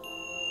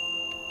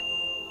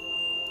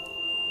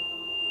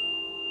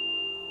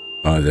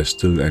 Are there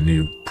still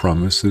any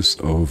promises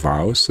or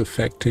vows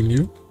affecting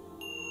you?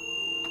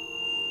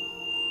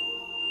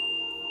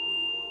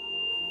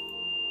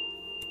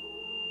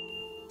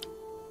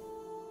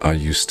 Are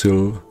you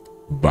still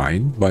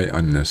bound by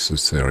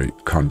unnecessary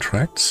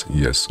contracts,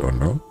 yes or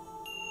no?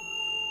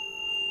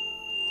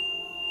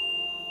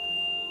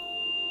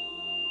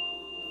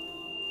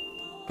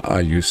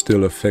 Are you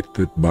still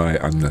affected by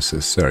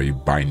unnecessary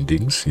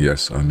bindings,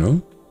 yes or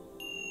no?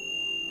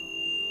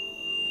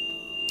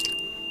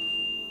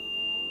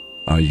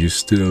 Are you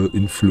still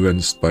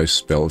influenced by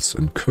spells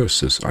and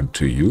curses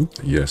unto you,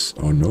 yes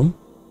or no?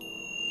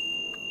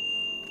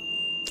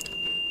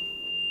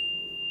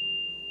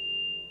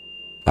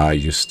 Are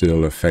you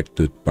still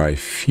affected by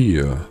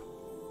fear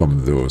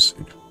from those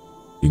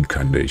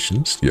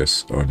incarnations,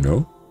 yes or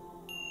no?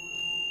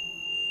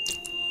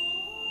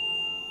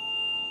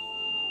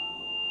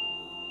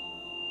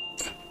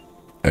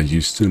 Are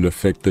you still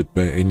affected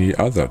by any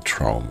other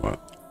trauma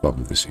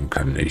from this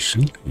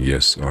incarnation,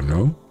 yes or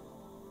no?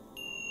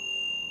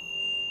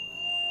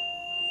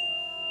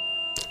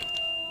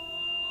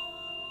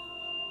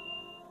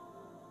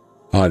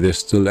 Are there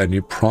still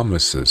any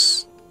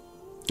promises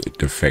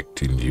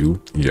affecting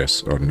you,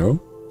 yes or no?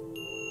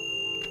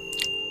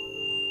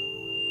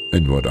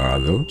 And what are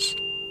those?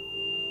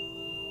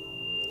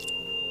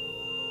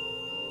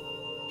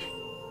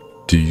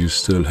 Do you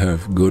still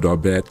have good or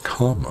bad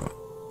karma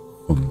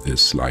from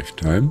this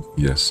lifetime,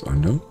 yes or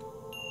no?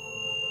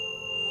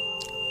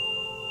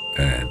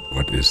 And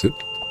what is it?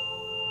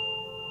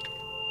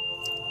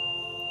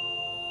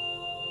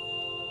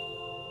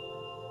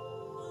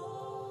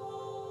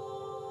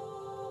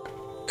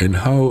 And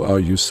how are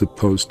you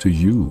supposed to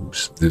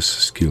use these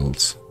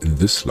skills in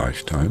this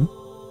lifetime?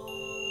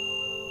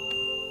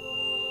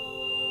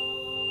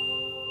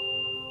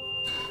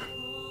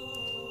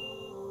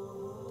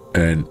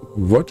 And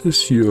what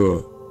is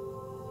your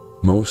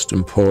most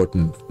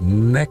important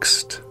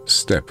next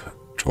step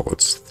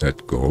towards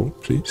that goal,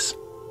 please?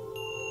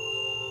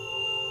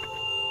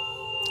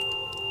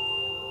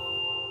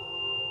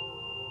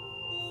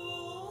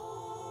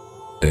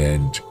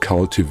 And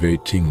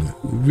cultivating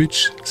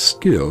which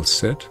skill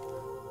set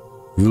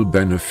will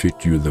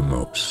benefit you the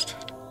most?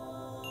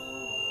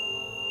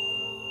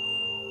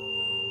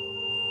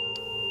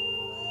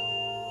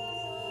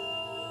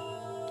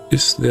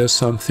 Is there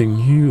something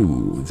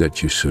new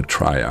that you should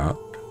try out?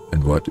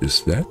 And what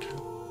is that?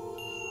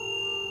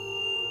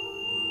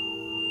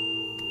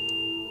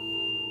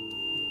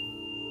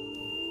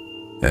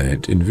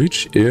 And in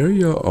which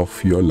area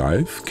of your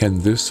life can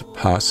this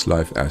past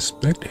life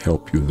aspect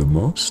help you the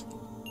most?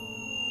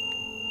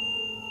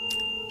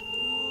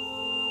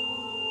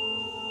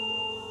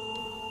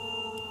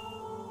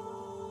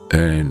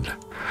 And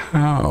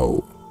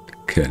how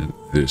can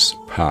this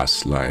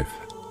past life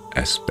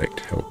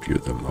aspect help you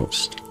the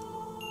most?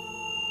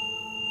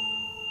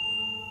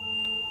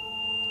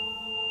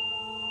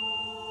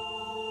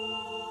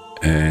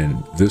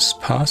 And this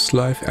past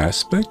life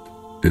aspect,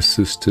 is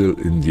this still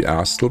in the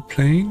astral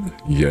plane,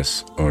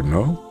 yes or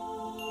no?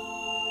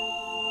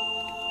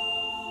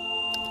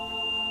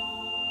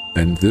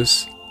 And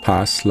this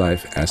past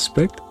life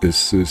aspect,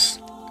 is this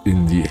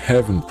in the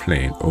heaven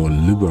plane or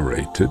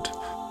liberated?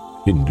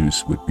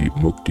 Hindus would be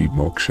mukti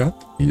moksha,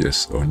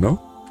 yes or no?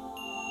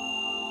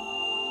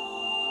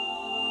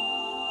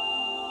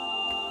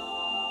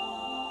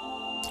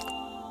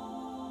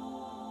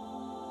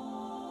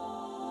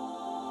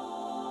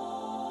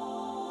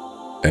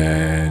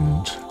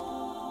 And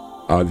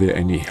are there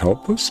any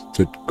helpers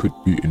that could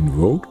be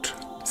invoked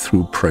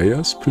through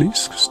prayers,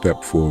 please?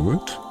 Step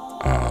forward.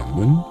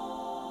 Amen.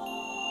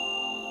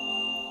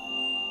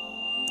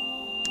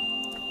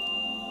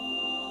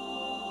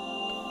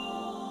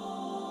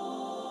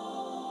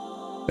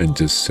 And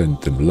just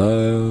send them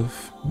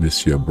love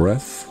with your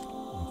breath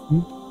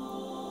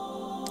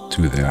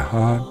to their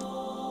heart.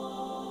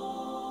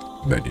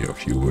 Many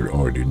of you will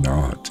already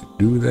know how to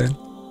do that.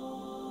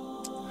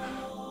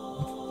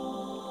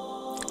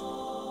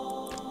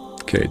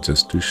 Okay,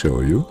 just to show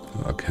you,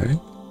 okay.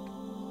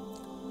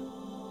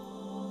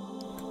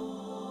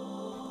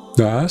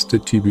 Now ask the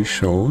to be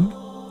shown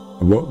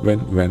what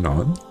went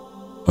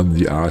on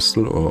the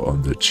astral or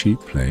on the chi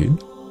plane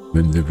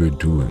when they were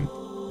doing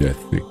their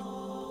thing,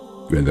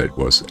 whether it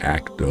was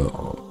actor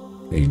or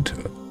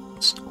painter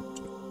or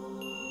sculptor.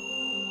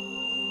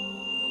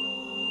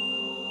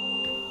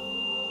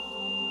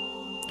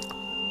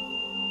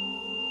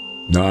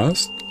 Now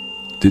ask,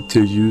 did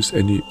they use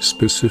any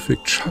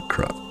specific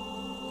chakra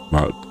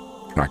while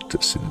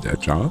practicing their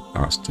job?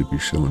 Asked to be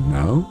shown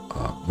now.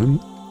 Amen.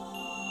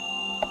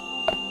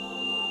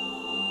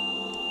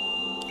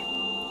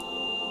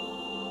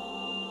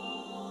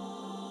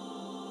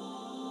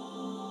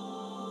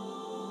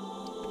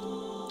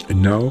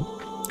 And now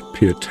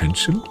pay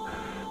attention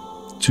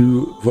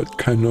to what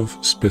kind of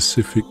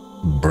specific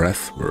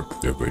breath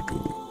work they were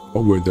doing,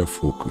 or were they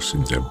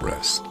focusing their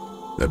breath,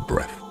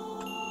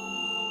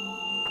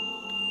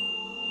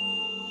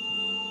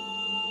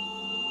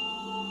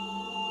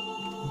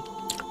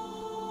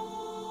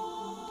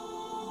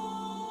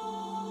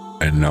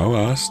 And now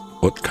ask,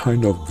 what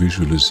kind of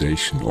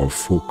visualization or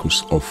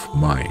focus of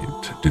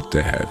mind did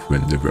they have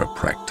when they were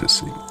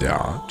practicing their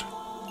art?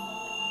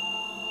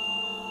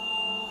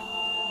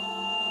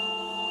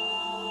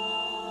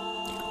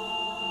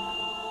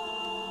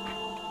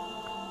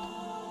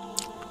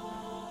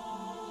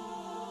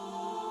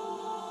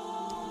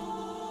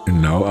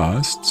 And now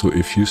ask, so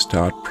if you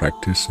start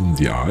practicing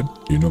the art,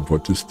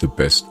 what is the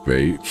best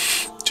way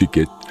to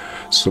get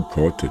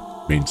supported,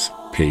 means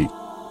paid,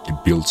 the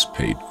bills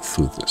paid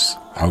through this?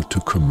 How to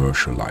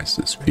commercialize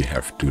this? We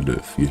have to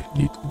live, we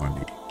need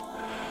money.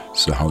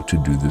 So how to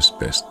do this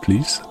best,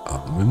 please?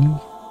 Amen.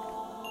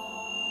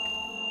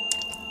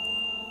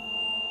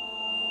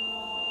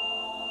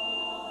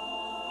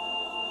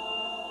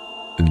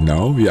 And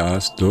now we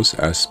ask those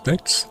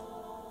aspects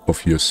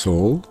of your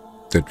soul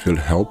that will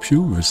help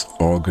you with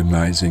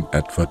organizing,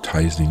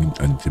 advertising,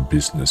 and the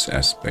business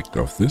aspect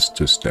of this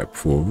to step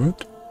forward.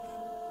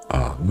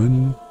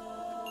 Amen.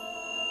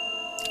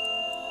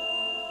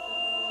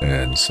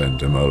 And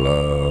send them a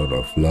lot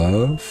of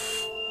love.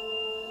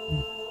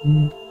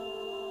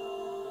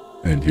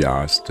 And we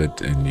ask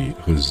that any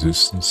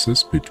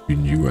resistances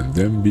between you and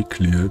them be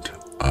cleared.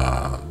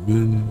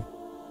 Amen.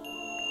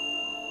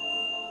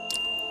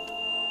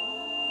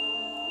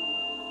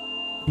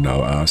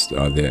 Now ask,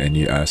 are there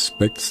any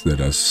aspects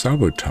that are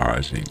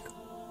sabotaging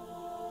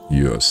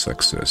your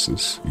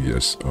successes?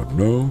 Yes or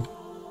no?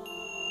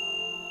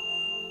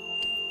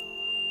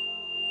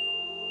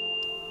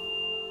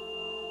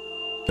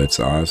 Let's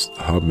ask,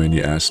 how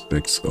many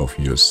aspects of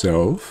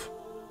yourself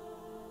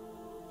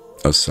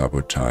are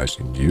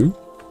sabotaging you?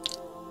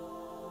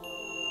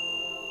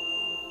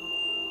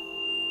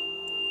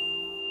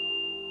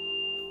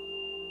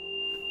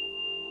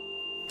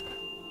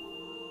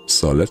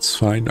 So let's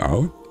find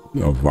out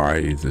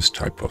why this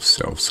type of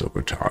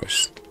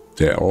self-sabotage.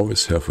 They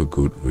always have a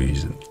good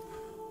reason.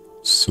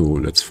 So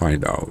let's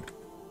find out.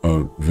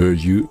 Were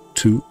you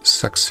too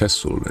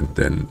successful and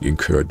then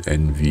incurred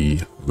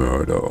envy,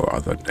 murder, or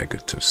other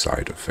negative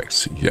side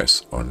effects?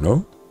 Yes or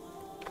no?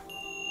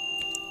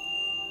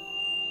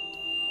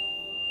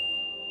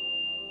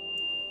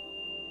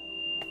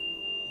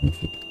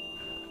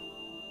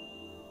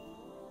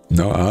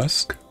 Now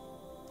ask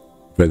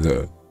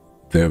whether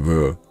there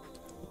were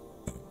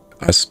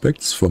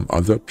aspects from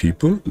other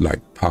people,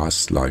 like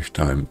past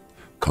lifetime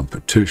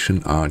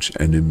competition, arch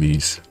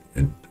enemies,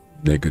 and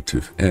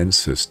negative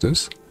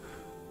ancestors.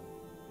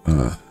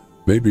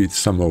 Maybe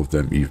some of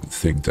them even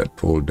think that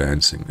pole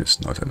dancing is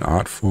not an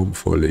art form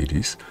for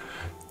ladies,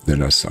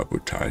 that are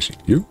sabotaging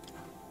you.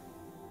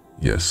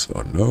 Yes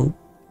or no?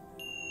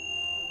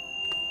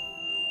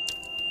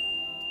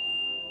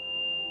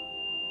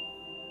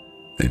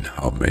 And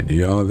how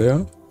many are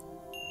there?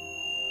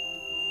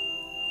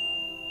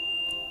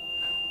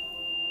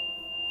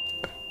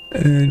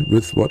 And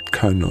with what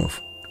kind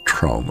of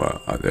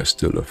trauma are they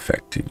still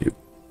affecting you?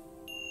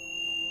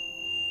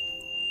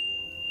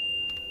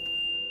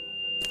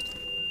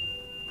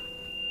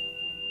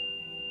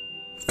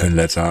 And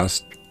let's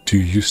ask, do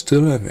you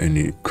still have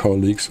any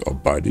colleagues or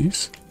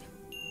buddies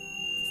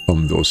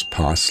from those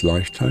past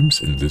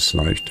lifetimes in this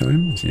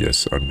lifetime?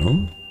 Yes or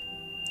no?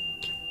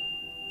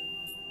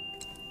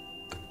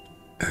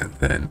 And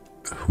then,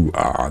 who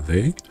are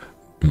they?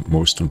 The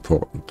most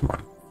important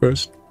one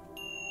first.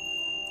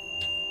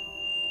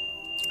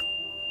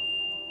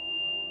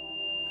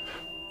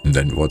 And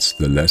then what's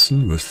the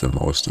lesson with the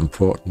most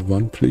important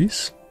one,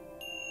 please?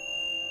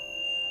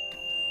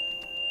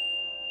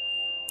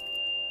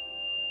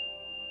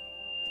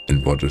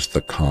 And what is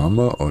the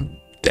karma or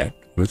debt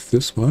with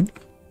this one?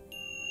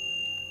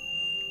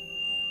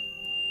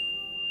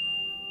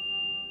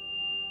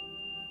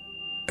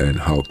 And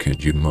how can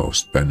you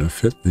most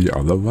benefit the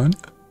other one?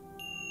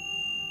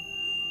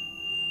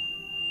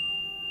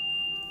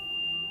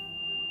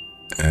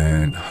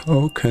 And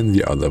how can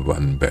the other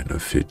one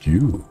benefit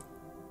you?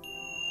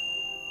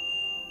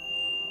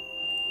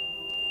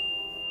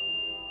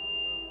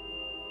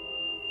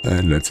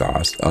 And let's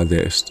ask, are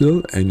there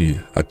still any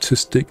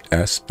artistic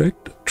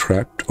aspect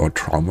trapped or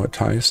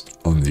traumatized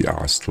on the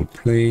astral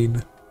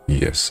plane?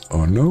 Yes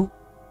or no?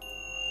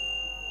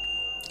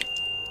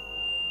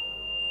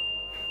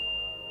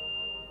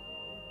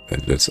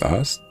 And let's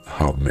ask,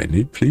 how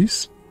many,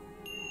 please?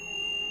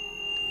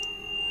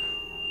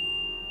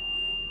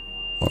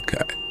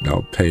 Okay,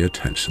 now pay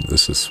attention.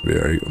 This is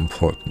very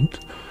important.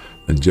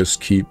 And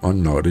just keep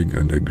on nodding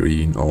and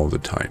agreeing all the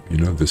time.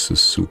 This is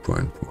super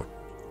important.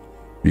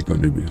 We're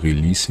going to be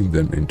releasing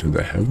them into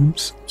the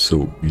heavens,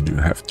 so you do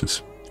have to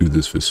do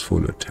this with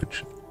full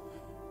attention.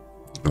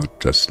 Not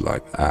just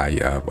like,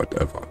 yeah,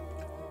 whatever.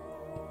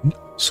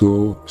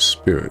 So,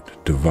 Spirit,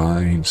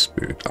 Divine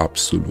Spirit,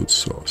 Absolute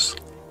Source,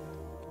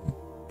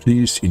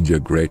 please, in your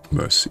great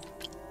mercy,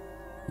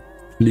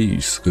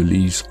 Please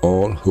release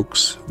all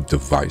hooks,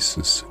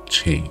 devices,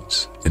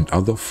 chains, and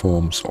other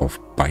forms of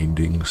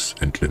bindings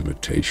and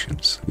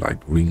limitations like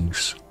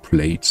rings,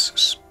 plates,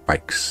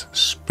 spikes,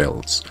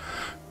 spells,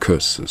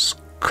 curses,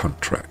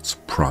 contracts,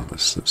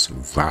 promises,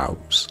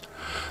 vows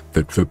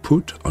that were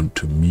put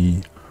onto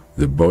me,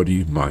 the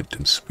body, mind,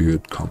 and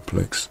spirit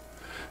complex,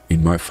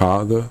 in my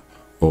father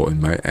or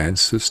in my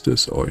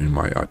ancestors or in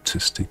my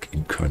artistic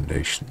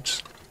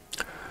incarnations.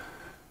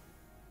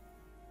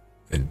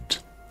 And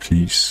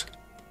please,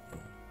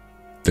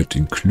 that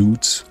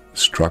includes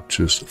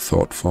structures,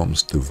 thought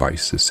forms,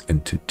 devices,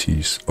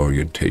 entities,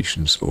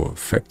 orientations, or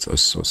effects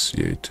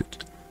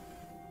associated,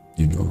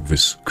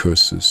 with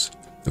curses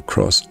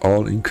across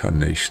all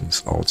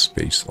incarnations, all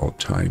space, all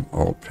time,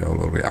 all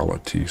parallel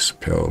realities,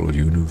 parallel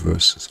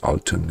universes,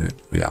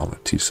 alternate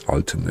realities,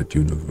 alternate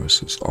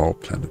universes, all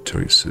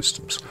planetary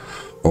systems,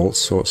 all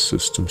source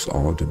systems,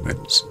 all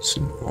dimensions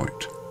in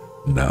void.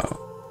 Now,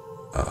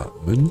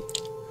 Amen.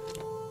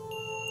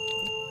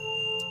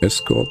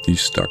 Escort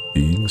these stuck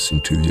beings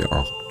into the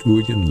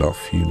Arcturian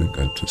love, healing,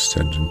 and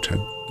ascension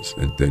temples,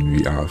 and then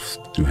we ask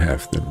to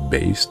have them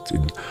based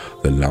in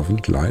the love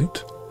and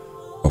light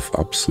of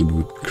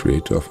absolute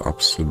creator, of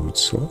absolute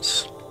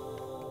source,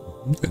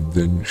 and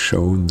then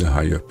shown the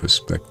higher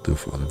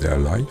perspective on their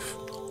life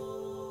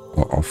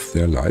or of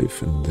their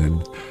life, and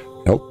then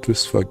helped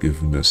with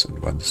forgiveness,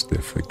 and once they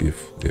forgive,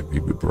 they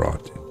will be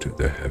brought into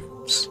the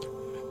heavens.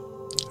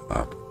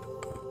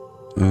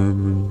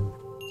 Amen.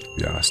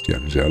 We ask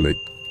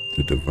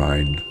the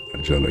divine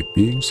angelic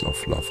beings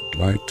of love and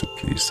light to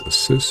please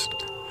assist.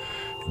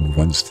 And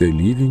once they're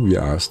leaving, we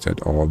ask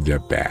that all their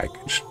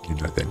baggage,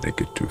 their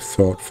negative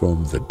thought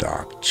form, the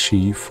dark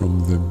chi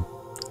from them,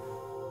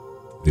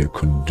 their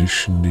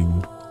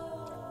conditioning,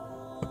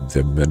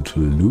 their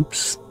mental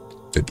loops,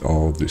 that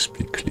all this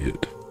be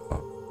cleared.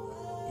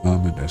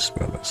 Amen, as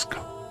well as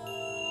come.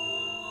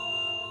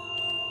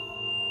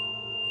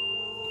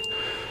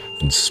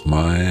 And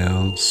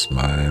smile,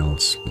 smile,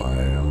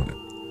 smile.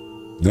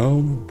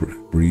 Now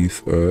breathe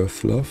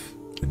earth love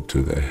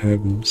into the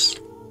heavens.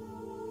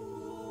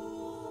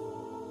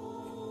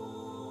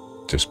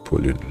 Just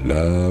pull in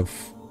love,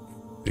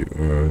 the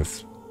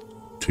earth,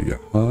 to your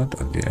heart.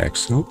 On the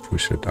exhale,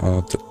 push it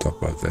out the top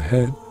of the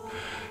head.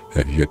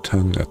 Have your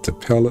tongue at the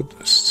palate.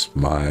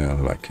 Smile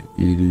like an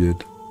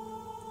idiot.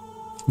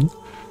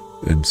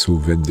 And so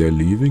when they're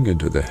leaving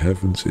into the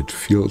heavens, it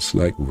feels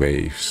like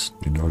waves,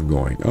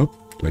 going up,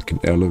 like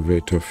an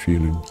elevator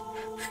feeling.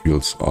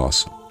 Feels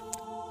awesome.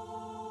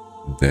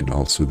 Then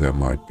also there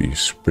might be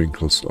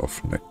sprinkles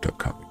of nectar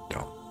coming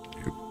down on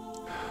you.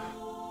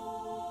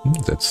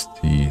 That's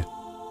the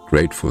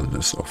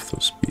gratefulness of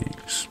those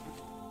beings.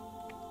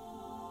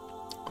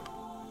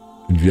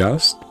 And we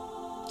ask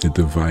the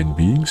divine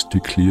beings to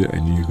clear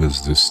any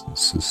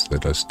resistances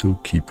that are still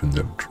keeping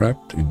them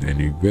trapped in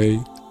any way.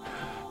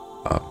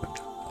 Amen,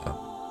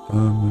 amen,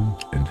 amen,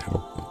 and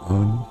help them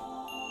on.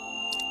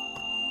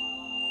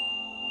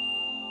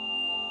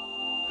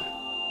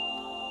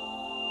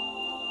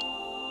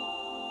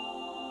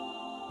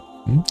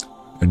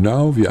 And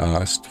now we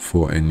asked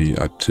for any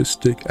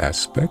artistic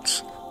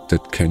aspects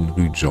that can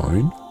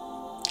rejoin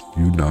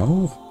you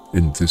now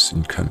in these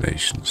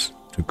incarnations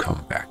to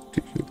come back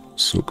to you,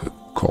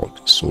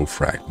 so-called soul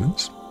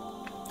fragments.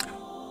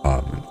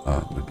 Amen,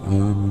 amen,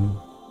 amen.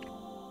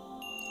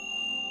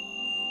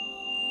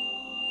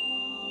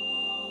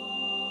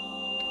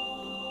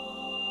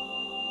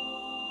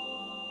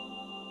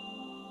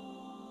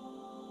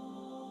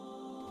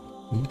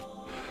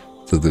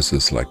 So this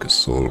is like a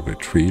soul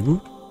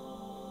retrieval.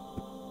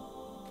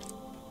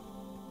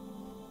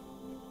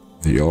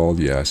 All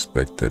the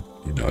aspect that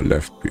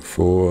left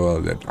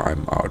before, that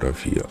I'm out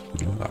of here.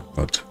 I'm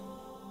not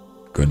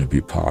going to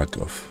be part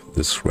of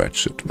this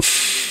wretched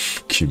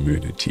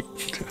community.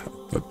 I'm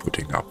not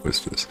putting up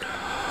with this.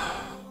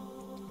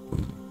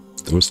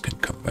 Those can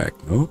come back,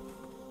 no?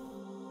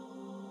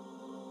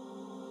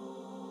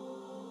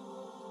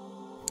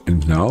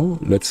 And now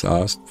let's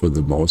ask for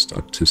the most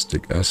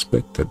artistic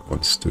aspect that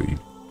wants to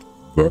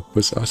work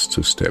with us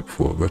to step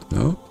forward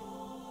now.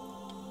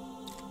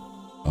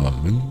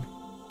 Amen.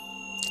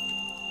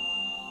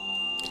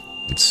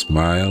 And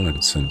smile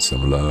and send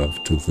some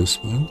love to this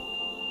one.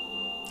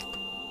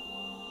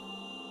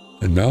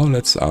 And now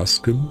let's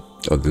ask him,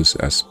 or this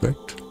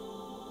aspect,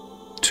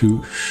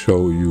 to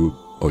show you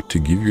or to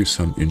give you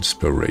some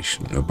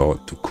inspiration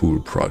about the cool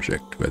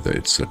project, whether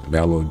it's a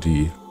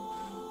melody,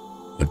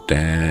 a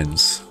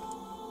dance,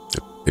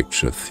 a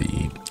picture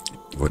theme,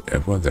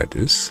 whatever that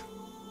is.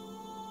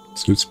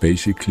 So it's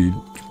basically,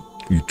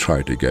 you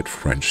try to get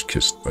French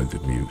kissed by the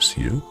muse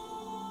here.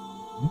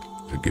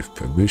 To give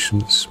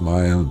permission,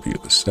 smile, be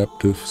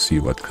receptive, see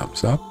what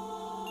comes up.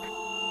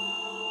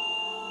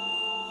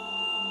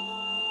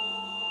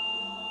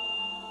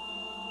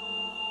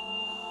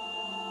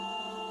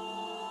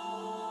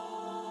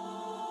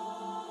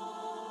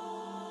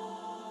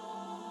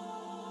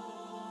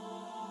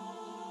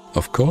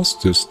 Of course,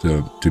 just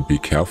to be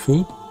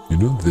careful,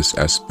 this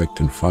aspect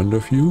in front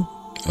of you,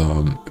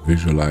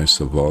 visualize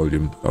the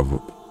volume of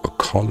a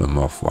column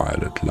of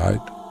violet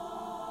light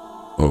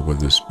over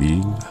this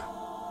being.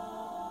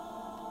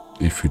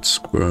 If it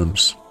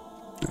squirms,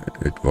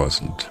 it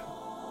wasn't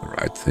the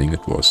right thing,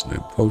 it was an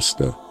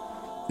imposter.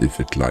 If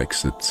it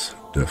likes it,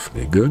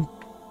 definitely good.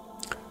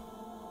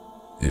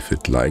 If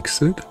it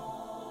likes it,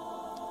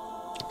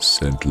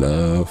 send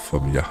love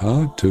from your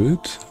heart to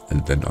it,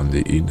 and then on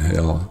the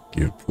inhale,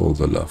 you pull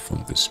the love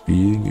from this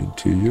being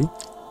into you.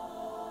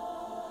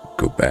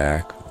 Go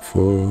back and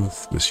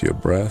forth with your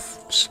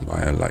breath,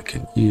 smile like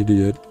an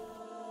idiot.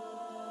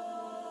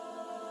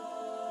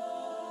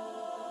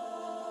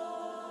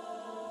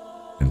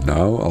 And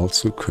now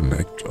also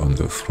connect on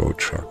the throat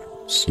chakra.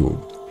 So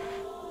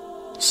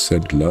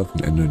send love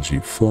and energy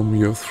from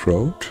your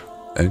throat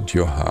and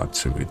your heart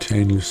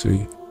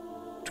simultaneously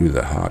to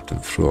the heart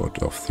and throat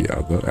of the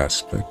other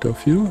aspect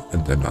of you,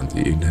 and then on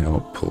the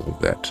inhale pull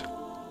that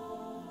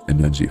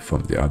energy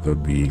from the other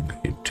being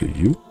into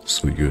you,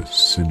 so you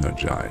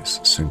synchronize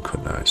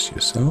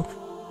yourself.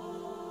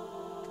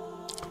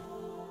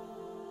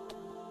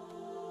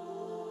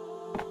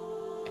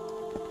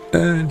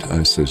 And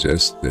I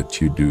suggest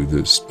that you do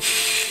this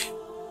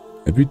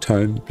every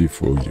time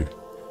before you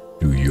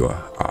do your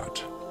art,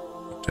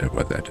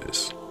 whatever that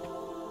is.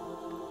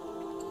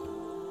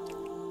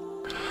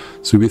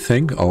 So we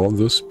thank all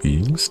those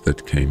beings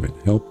that came and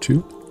helped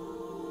you.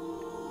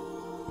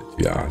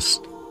 We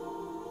ask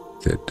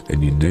that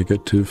any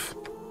negative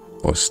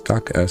or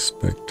stuck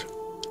aspect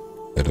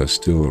that are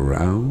still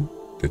around,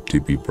 that they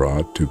be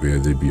brought to where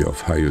they be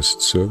of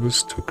highest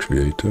service to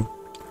Creator.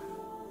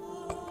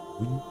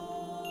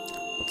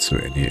 So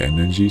any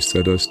energies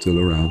that are still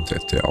around,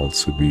 that they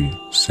also be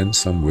sent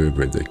somewhere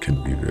where they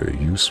can be very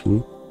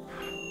useful.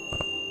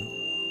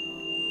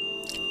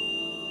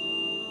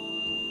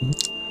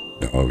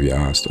 Now we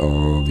asked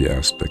all the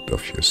aspect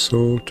of your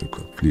soul to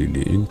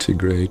completely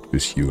integrate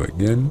with you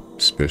again,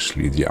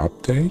 especially the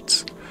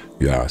updates.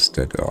 We asked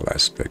that all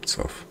aspects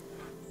of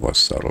our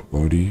subtle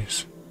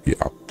bodies be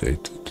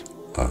updated.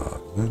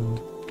 Amen.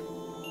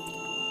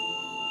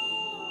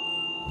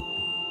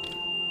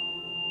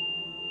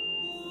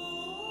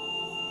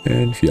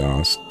 And we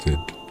asked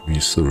that we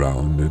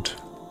surrounded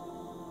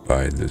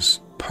by this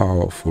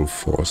powerful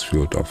force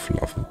field of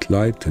love and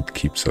light that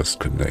keeps us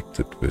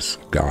connected with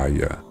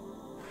Gaia,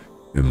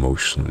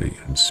 emotionally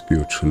and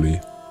spiritually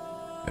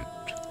and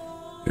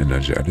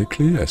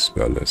energetically, as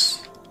well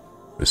as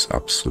with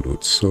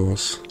Absolute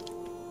Source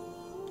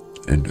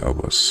and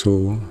our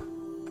soul.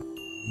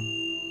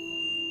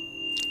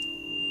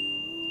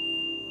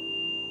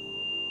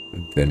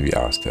 And then we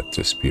ask that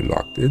this be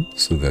locked in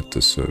so that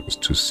the service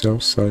to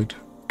self side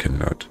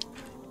cannot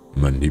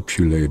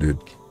manipulate it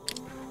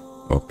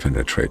or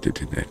penetrate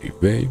it in any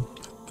way.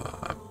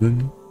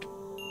 Amen.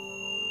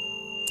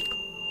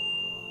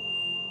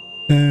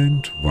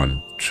 And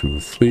 1, 2,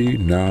 3.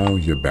 Now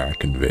you're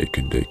back in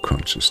vacant day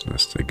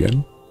consciousness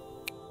again,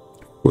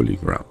 fully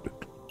grounded.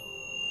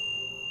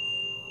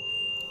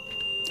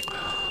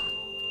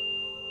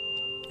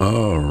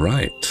 All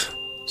right.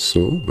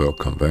 So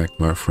welcome back,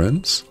 my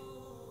friends.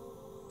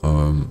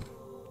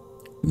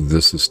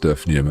 This is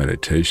definitely a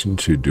meditation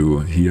to do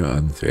here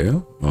and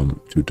there,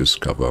 to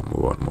discover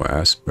more and more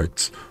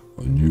aspects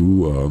on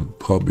you.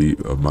 Probably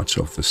much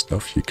of the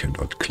stuff you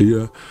cannot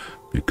clear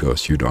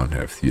because you don't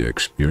have the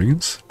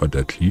experience, but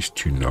at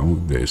least you know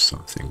there's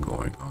something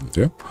going on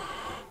there.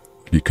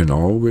 You can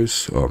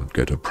always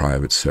get a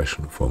private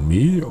session from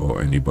me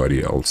or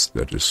anybody else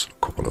that is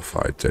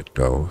qualified that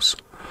knows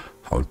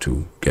how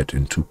to get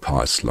into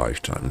past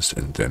lifetimes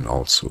and then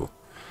also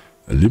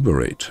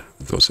liberate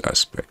those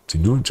aspects.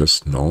 You know,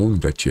 just knowing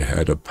that you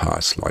had a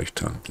past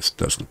lifetime, this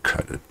doesn't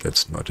cut it.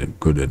 That's not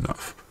good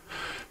enough.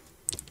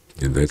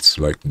 And that's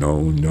like,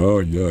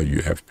 yeah,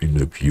 you have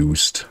been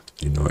abused,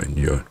 in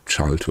your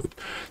childhood.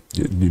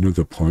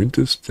 The point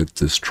is that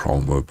this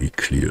trauma be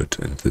cleared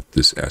and that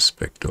this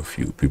aspect of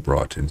you be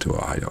brought into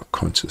a higher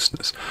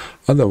consciousness.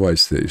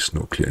 Otherwise, there is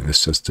no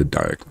clearness, just a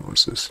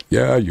diagnosis.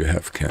 Yeah, you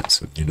have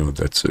cancer,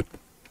 that's it.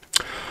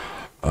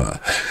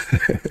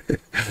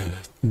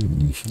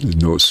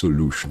 No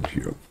solution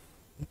here.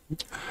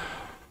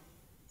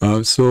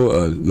 So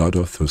a lot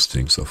of those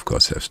things, of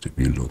course, have to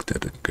be looked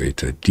at in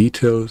greater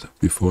detail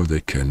before they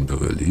can be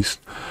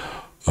released.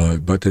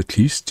 But at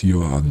least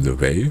you are on the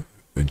way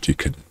and you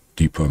can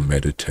deeper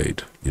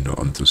meditate,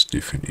 on those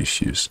different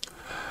issues.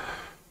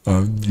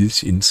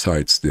 These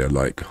insights, they're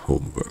like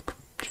homework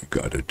you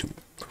gotta do.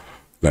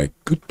 Like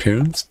good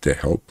parents, they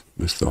help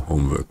with the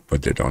homework,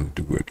 but they don't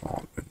do it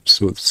all. And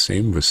so the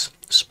same with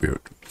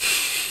spirit.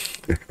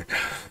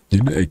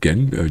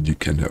 Again, you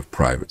can have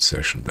private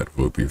session that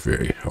will be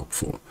very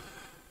helpful.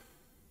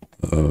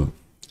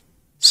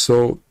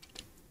 So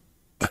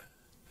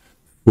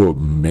for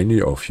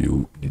many of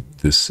you,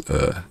 this,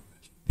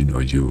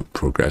 you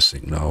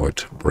progressing now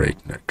at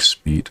breakneck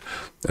speed,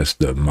 as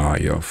the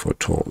Maya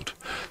foretold.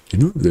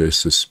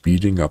 There's a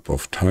speeding up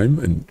of time,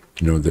 and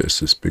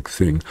there's this big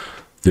thing.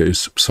 there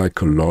is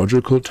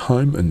psychological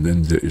time, and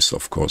then there is,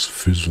 of course,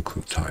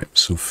 physical time.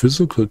 So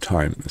physical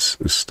time is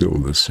still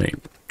the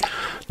same.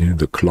 You know,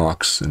 the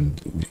clocks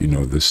and, you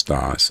know, the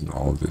stars and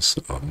all this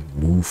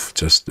move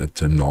just at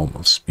the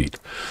normal speed.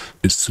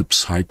 It's the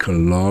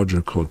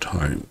psychological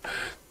time,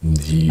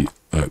 the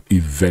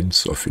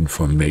events of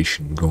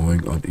information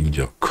going on in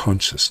your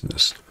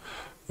consciousness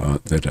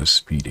that are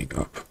speeding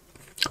up,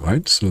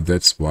 right? So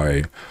that's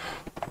why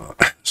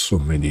so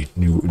many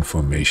new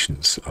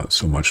informations,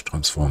 so much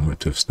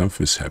transformative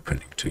stuff is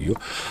happening to you.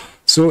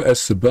 So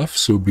as above,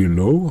 so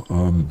below,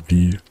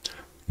 we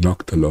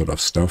knocked a lot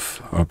of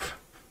stuff up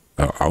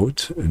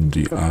out in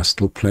the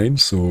astral plane,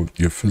 so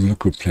your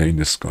physical plane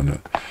is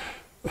gonna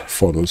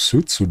follow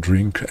suit. So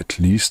drink at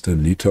least a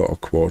liter or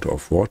quarter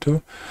of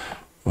water,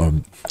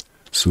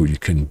 so you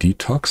can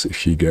detox.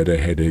 If you get a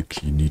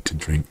headache, you need to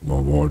drink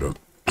more water.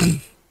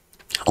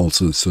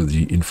 Also, so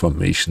the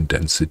information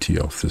density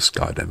of this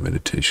guided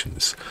meditation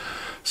is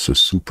so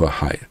super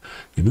high,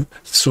 you know,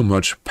 so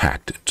much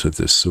packed into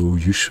this. So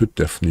you should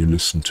definitely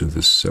listen to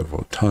this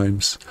several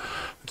times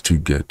to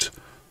get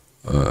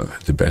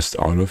the best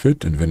out of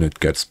it. And when it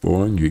gets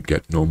boring, you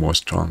get no more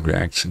strong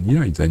reaction,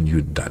 yeah, then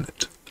you've done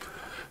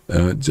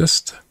it.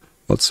 Just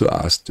also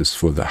ask this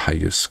for the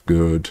highest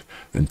good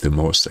and the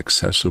most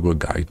accessible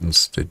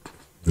guidance that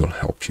will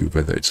help you,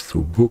 whether it's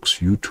through books,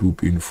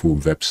 YouTube info,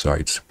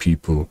 websites,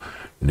 people,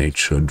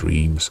 nature,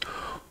 dreams,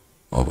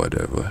 or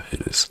whatever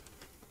it is.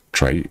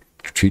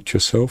 Treat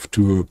yourself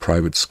to a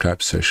private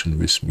Skype session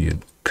with me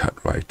and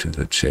cut right to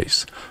the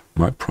chase.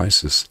 My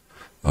prices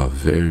are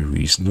very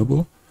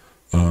reasonable.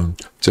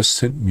 Just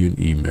send me an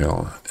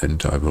email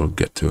and I will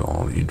get to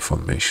all the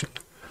information.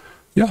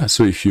 Yeah,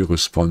 so if you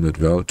responded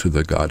well to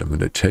the guided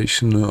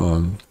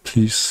meditation,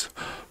 please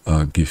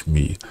give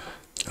me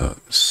a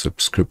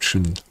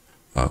subscription,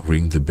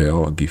 ring the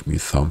bell, give me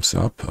thumbs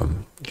up,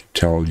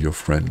 tell your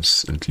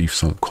friends and leave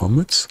some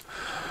comments,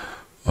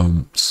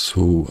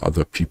 so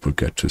other people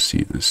get to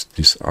see this.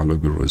 These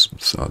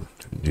algorithms are,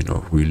 you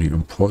know, really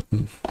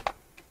important.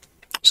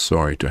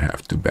 Sorry to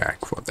have to beg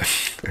for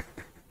that.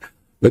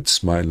 Let's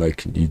smile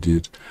like an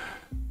idiot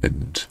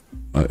and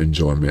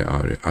enjoy my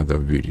other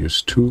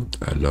videos too.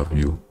 I love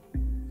you.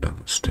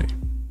 Namaste.